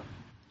 etc.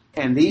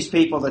 And these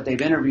people that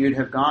they've interviewed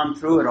have gone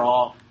through it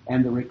all,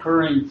 and the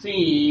recurring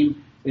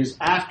theme is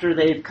after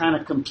they've kind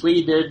of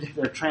completed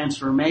their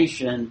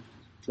transformation,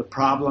 the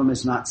problem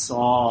is not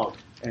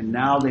solved. And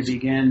now they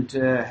begin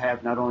to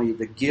have not only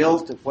the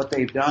guilt of what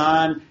they've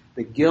done,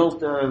 the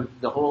guilt of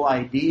the whole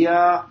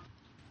idea,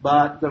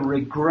 but the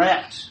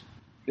regret,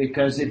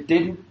 because it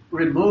didn't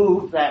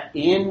remove that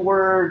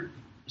inward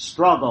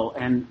struggle.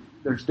 And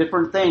there's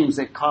different things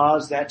that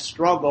cause that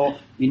struggle.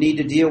 You need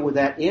to deal with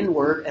that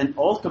inward. And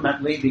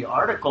ultimately, the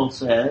article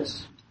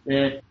says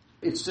that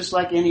it's just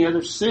like any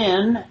other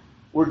sin.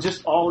 We're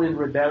just all in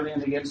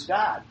rebellion against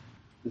God.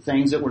 The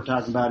things that we're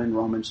talking about in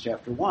Romans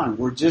chapter 1.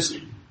 We're just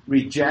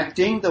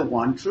rejecting the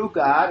one true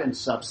God and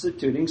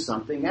substituting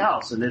something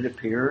else. And it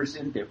appears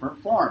in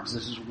different forms.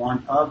 This is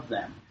one of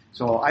them.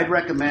 So I'd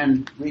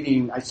recommend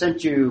reading. I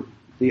sent you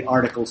the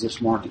articles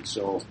this morning,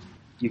 so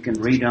you can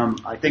read them.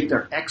 I think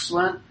they're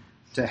excellent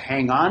to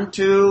hang on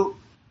to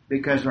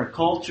because our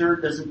culture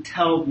doesn't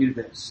tell you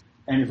this.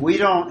 And if we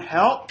don't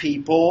help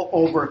people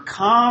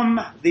overcome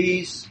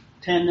these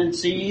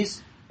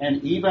tendencies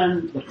and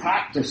even the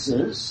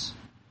practices,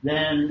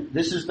 then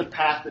this is the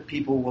path that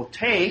people will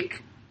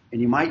take, and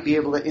you might be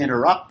able to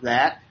interrupt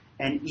that.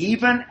 And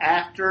even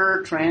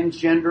after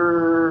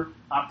transgender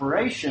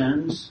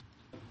operations,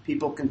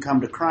 people can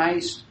come to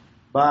Christ,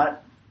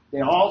 but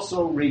they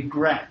also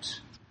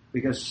regret,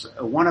 because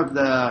one of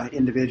the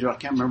individuals, I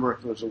can't remember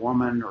if it was a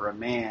woman or a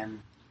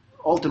man,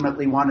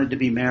 ultimately wanted to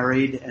be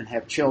married and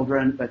have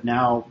children, but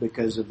now,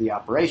 because of the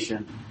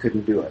operation,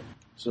 couldn't do it.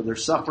 So they're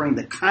suffering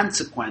the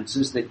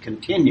consequences that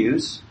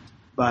continues,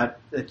 but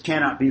it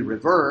cannot be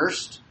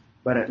reversed,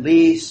 but at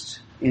least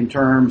in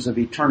terms of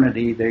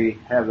eternity, they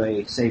have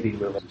a saving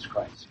relationship with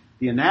Christ.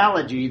 The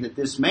analogy that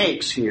this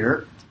makes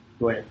here,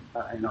 go ahead,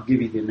 and I'll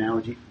give you the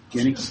analogy.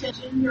 Jenny? Yeah,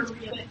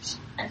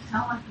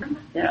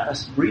 a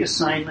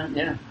reassignment,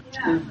 yeah.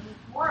 Yeah, but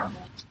it's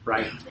horrible.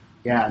 Right.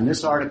 Yeah, and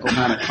this article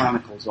kind of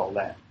chronicles all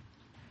that.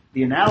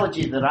 The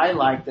analogy that I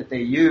like that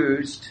they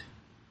used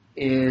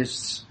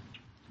is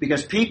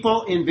because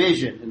people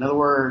envision, in other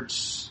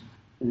words,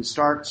 it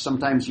starts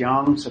sometimes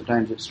young,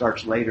 sometimes it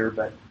starts later,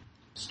 but it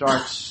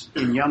starts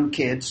in young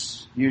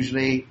kids,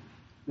 usually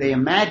they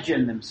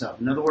imagine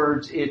themselves. In other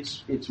words,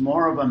 it's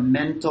more of a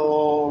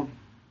mental,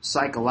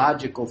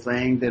 psychological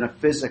thing than a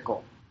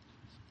physical.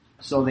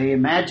 So they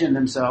imagine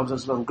themselves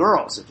as little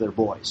girls if they're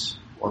boys,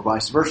 or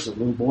vice versa,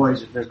 little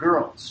boys if they're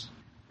girls.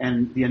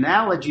 And the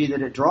analogy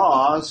that it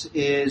draws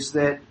is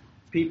that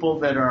people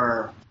that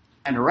are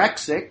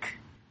anorexic,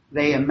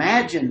 they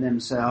imagine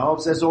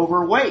themselves as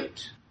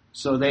overweight.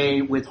 So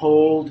they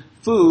withhold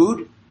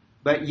food,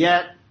 but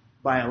yet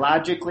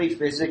biologically,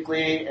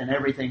 physically, and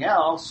everything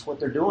else, what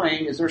they're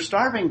doing is they're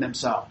starving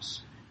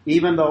themselves.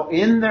 Even though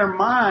in their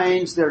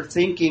minds they're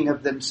thinking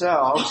of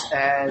themselves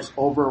as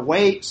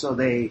overweight, so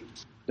they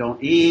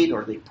don't eat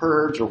or they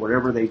purge or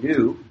whatever they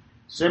do.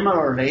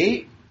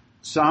 Similarly,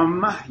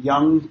 some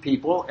young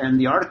people, and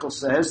the article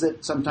says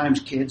that sometimes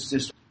kids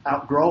just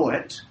outgrow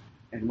it,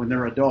 and when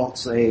they're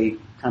adults they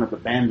kind of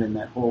abandon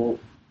that whole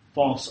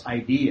false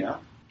idea.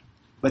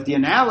 But the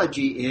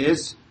analogy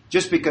is,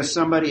 just because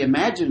somebody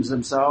imagines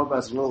themselves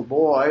as a little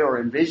boy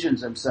or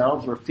envisions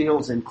themselves or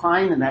feels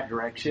inclined in that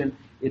direction,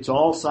 it's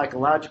all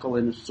psychological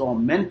and it's all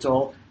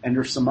mental, and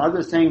there's some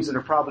other things that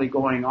are probably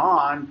going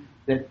on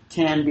that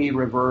can be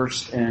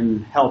reversed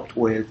and helped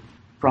with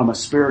from a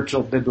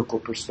spiritual, biblical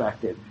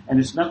perspective. And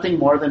it's nothing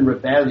more than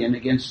rebellion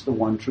against the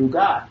one true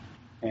God.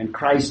 And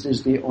Christ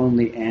is the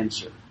only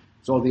answer.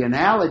 So the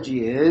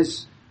analogy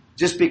is,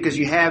 just because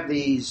you have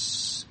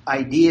these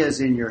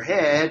ideas in your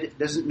head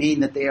doesn't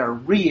mean that they are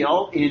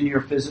real in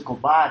your physical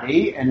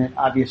body. And it,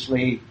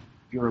 obviously, if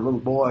you're a little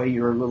boy,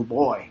 you're a little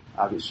boy,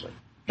 obviously.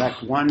 In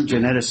fact, one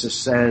geneticist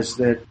says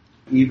that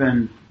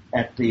even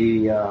at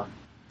the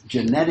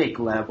genetic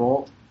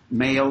level,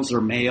 males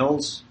are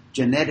males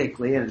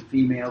genetically and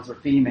females are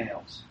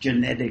females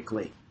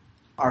genetically.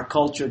 Our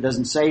culture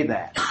doesn't say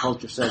that. Our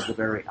culture says the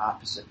very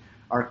opposite.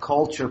 Our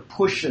culture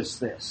pushes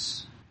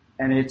this.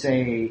 And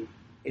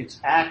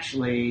it's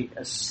actually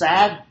a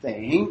sad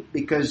thing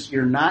because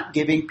you're not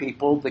giving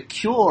people the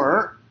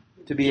cure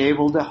to be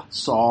able to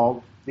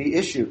solve the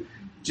issue.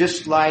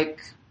 Just like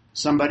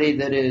somebody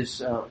that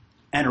is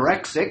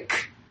anorexic,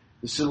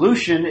 the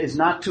solution is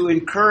not to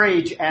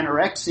encourage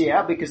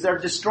anorexia because they're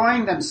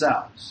destroying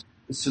themselves.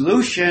 The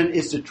solution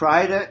is to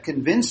try to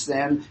convince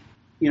them,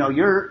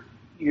 you're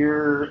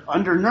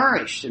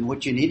undernourished, and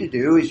what you need to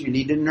do is you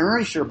need to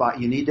nourish your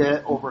body. You need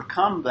to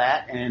overcome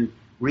that and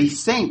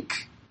rethink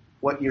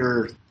what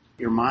your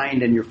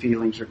mind and your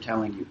feelings are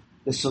telling you.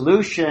 The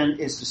solution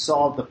is to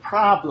solve the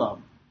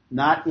problem,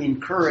 not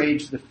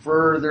encourage the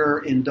further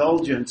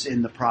indulgence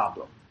in the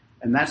problem.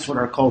 And that's what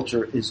our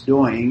culture is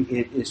doing.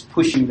 It is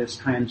pushing this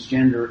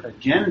transgender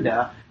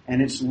agenda,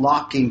 and it's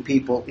locking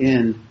people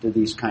into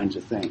these kinds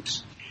of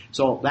things.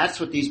 So that's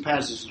what these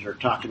passages are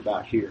talking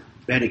about here.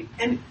 Betty.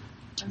 And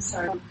I'm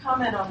sorry,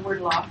 comment on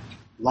word locked.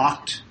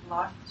 Locked.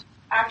 Locked.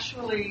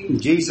 Actually,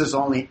 Jesus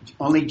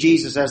only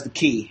Jesus has the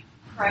key.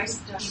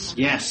 Christ does.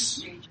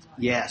 Yes.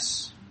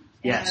 Yes.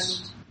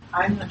 Yes.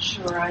 And I'm not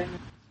sure I'm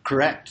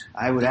correct.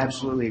 I would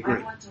absolutely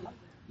agree. I want to live there.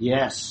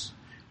 Yes.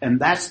 And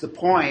that's the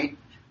point.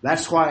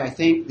 That's why I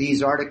think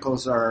these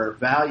articles are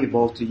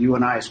valuable to you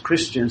and I as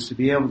Christians, to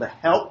be able to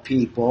help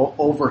people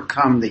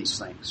overcome these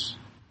things.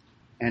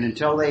 And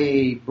until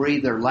they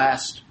breathe their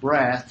last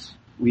breath,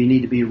 we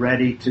need to be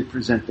ready to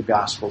present the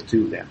gospel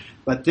to them.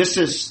 But this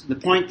is the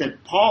point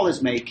that Paul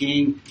is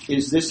making,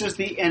 is this is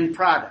the end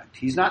product.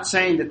 He's not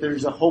saying that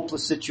there's a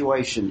hopeless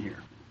situation here.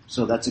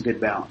 So that's a good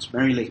balance.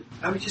 Mary Lee.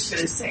 I was just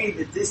going to say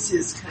that this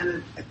is kind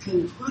of a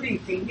concluding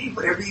thing. Be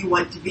whatever you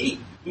want to be.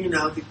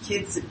 The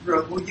kids that grow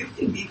up, well, you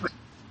can be whatever.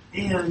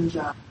 And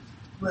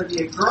want to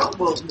be a girl,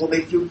 we'll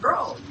make you a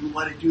girl. You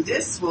want to do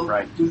this, we'll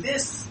do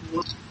this.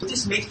 We'll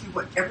just make you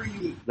whatever you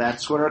need.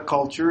 That's what our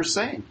culture is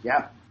saying,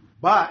 yeah.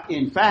 But,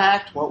 in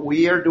fact, what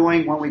we are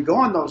doing when we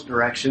go in those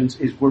directions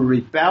is we're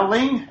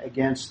rebelling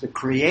against the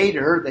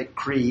Creator that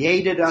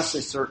created us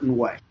a certain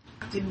way.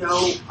 To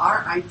know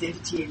our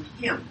identity in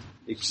Him.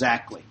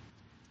 Exactly.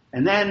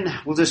 And then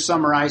we'll just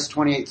summarize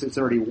 28 through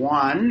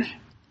 31.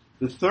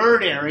 The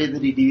third area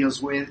that he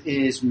deals with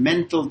is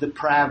mental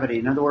depravity.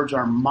 In other words,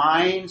 our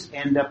minds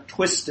end up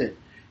twisted.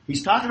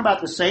 He's talking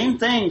about the same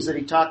things that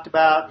he talked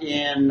about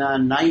in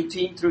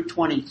 19 through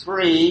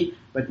 23,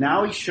 but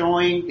now he's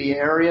showing the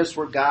areas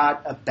where God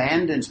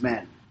abandons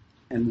men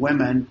and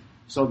women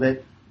so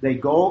that they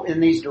go in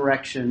these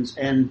directions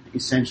and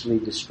essentially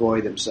destroy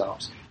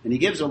themselves. And he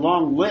gives a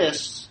long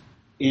list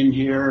in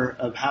here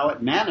of how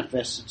it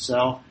manifests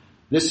itself.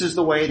 This is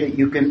the way that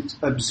you can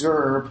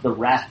observe the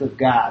wrath of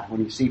God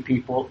when you see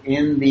people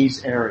in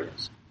these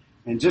areas.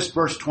 And just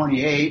verse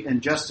 28,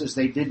 and just as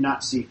they did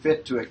not see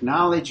fit to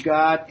acknowledge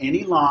God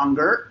any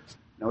longer,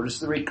 notice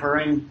the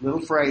recurring little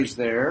phrase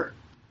there,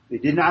 they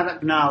did not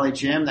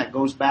acknowledge Him. That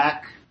goes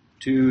back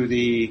to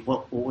the,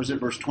 what was it,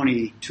 verse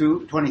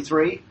 22,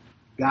 23?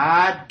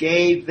 God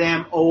gave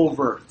them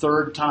over,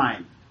 third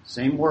time,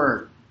 same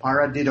word,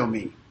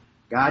 paradidomi.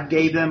 God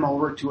gave them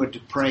over to a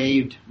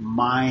depraved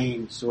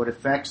mind, so it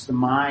affects the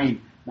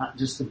mind, not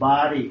just the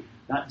body,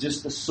 not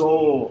just the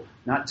soul,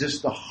 not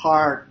just the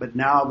heart, but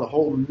now the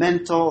whole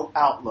mental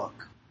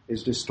outlook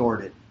is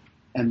distorted.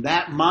 And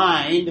that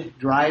mind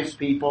drives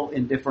people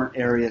in different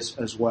areas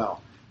as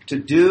well. To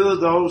do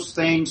those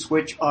things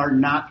which are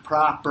not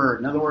proper.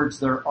 In other words,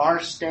 there are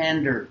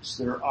standards,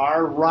 there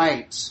are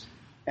rights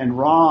and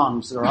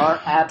wrongs, there are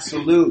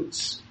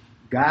absolutes.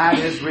 God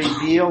has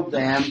revealed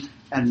them,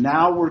 and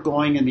now we're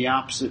going in the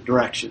opposite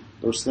direction.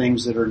 Those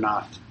things that are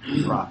not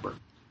proper.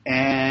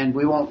 And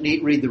we won't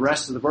read the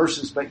rest of the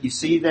verses, but you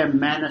see them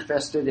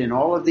manifested in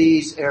all of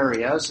these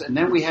areas. And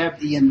then we have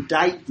the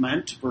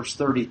indictment, verse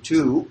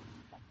 32.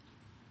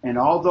 And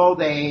although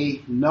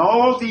they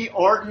know the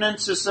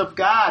ordinances of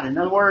God, in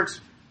other words,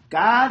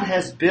 God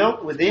has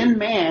built within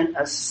man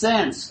a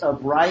sense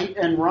of right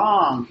and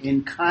wrong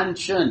in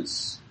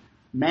conscience.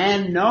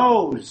 Man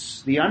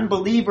knows, the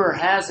unbeliever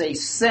has a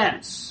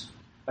sense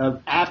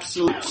of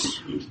absolutes,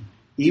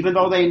 even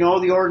though they know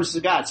the ordinances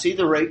of God. See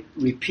the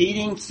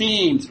repeating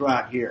theme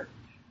throughout here,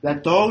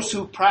 that those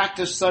who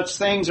practice such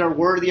things are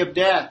worthy of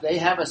death. They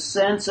have a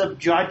sense of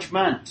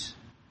judgment.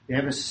 They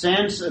have a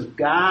sense of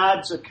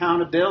God's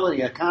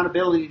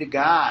accountability to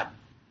God.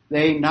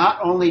 They not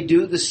only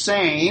do the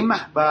same,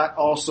 but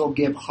also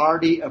give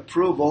hearty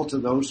approval to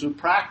those who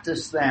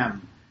practice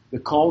them. The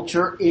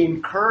culture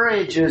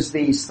encourages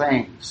these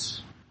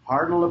things.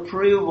 Hearty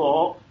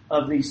approval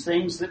of these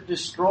things that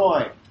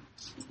destroy.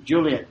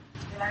 Juliet.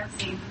 That I was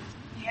saying,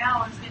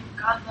 I was in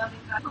God-loving,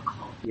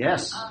 God-difficult.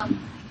 Yes.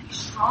 Be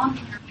strong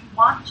in you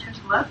want them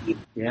to love you.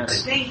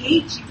 Yes. But they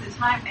hate you the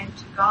time and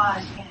to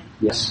God.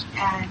 Yes.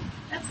 And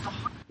that's the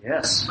hard.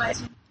 Yes.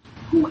 But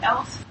who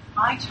else?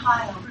 My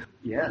child.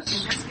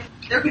 Yes.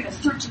 They're going to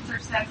search and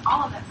search sex,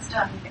 all of that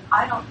stuff. And if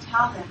I don't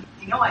tell them,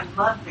 they know I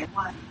love them.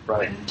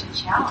 Right. And to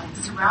challenge,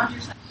 surround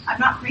yourself. I'm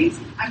not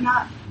crazy. I'm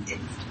not.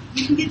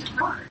 You can get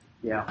depressed.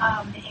 Yeah.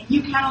 And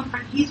you can't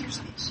appease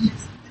yourself.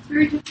 It's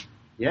very difficult.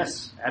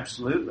 Yes,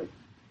 absolutely.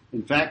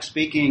 In fact,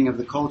 speaking of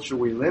the culture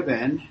we live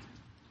in,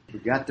 we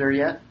got there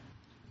yet?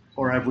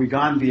 Or have we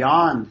gone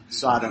beyond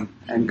Sodom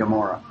and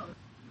Gomorrah?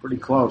 Pretty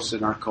close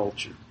in our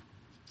culture.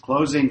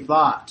 Closing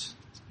thought.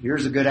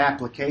 Here's a good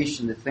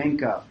application to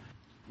think of.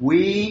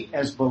 We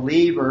as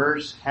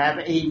believers have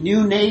a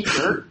new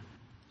nature,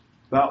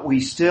 but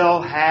we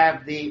still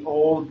have the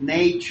old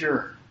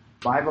nature.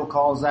 The Bible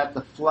calls that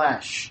the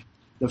flesh.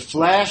 The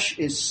flesh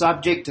is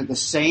subject to the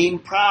same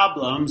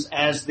problems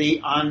as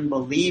the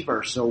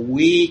unbeliever. So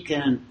we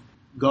can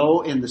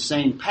go in the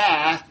same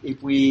path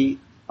if we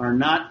are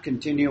not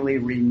continually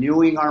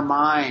renewing our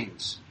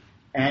minds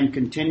and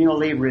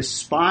continually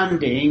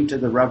responding to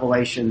the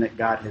revelation that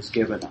God has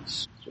given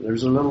us. So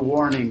there's a little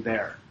warning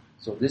there.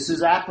 So this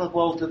is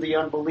applicable to the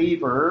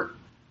unbeliever,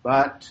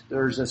 but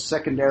there's a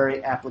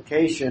secondary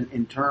application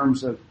in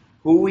terms of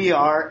who we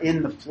are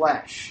in the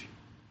flesh.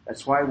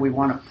 That's why we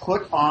want to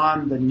put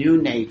on the new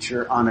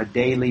nature on a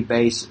daily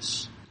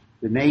basis.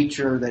 The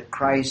nature that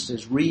Christ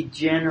has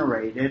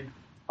regenerated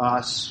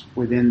us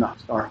within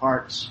our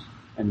hearts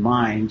and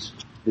minds.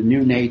 The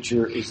new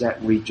nature is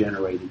that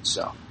regenerated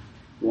self.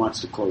 Who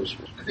wants to close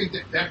for us? I think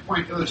that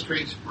point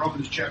illustrates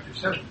Romans chapter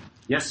 7.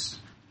 Yes.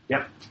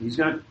 Yep. He's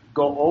going to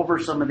go over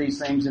some of these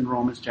things in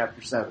Romans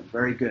chapter 7.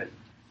 Very good.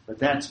 But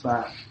that's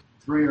about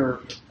 3 or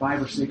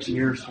 5 or 6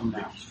 years from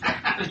now.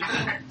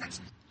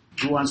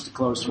 Who wants to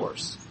close for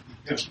us?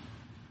 Yes.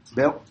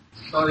 Bill?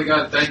 Father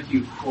God, thank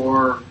you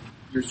for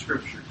your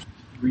scriptures,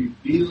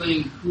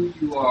 revealing who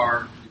you are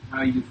and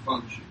how you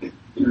function.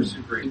 You're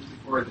so great. Thank you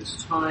for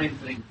this time.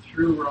 Thank you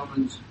through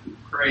Romans. We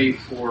pray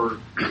for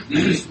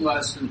these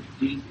lessons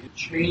to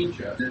change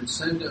us and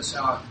send us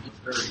out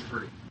very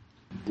free.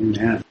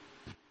 Amen.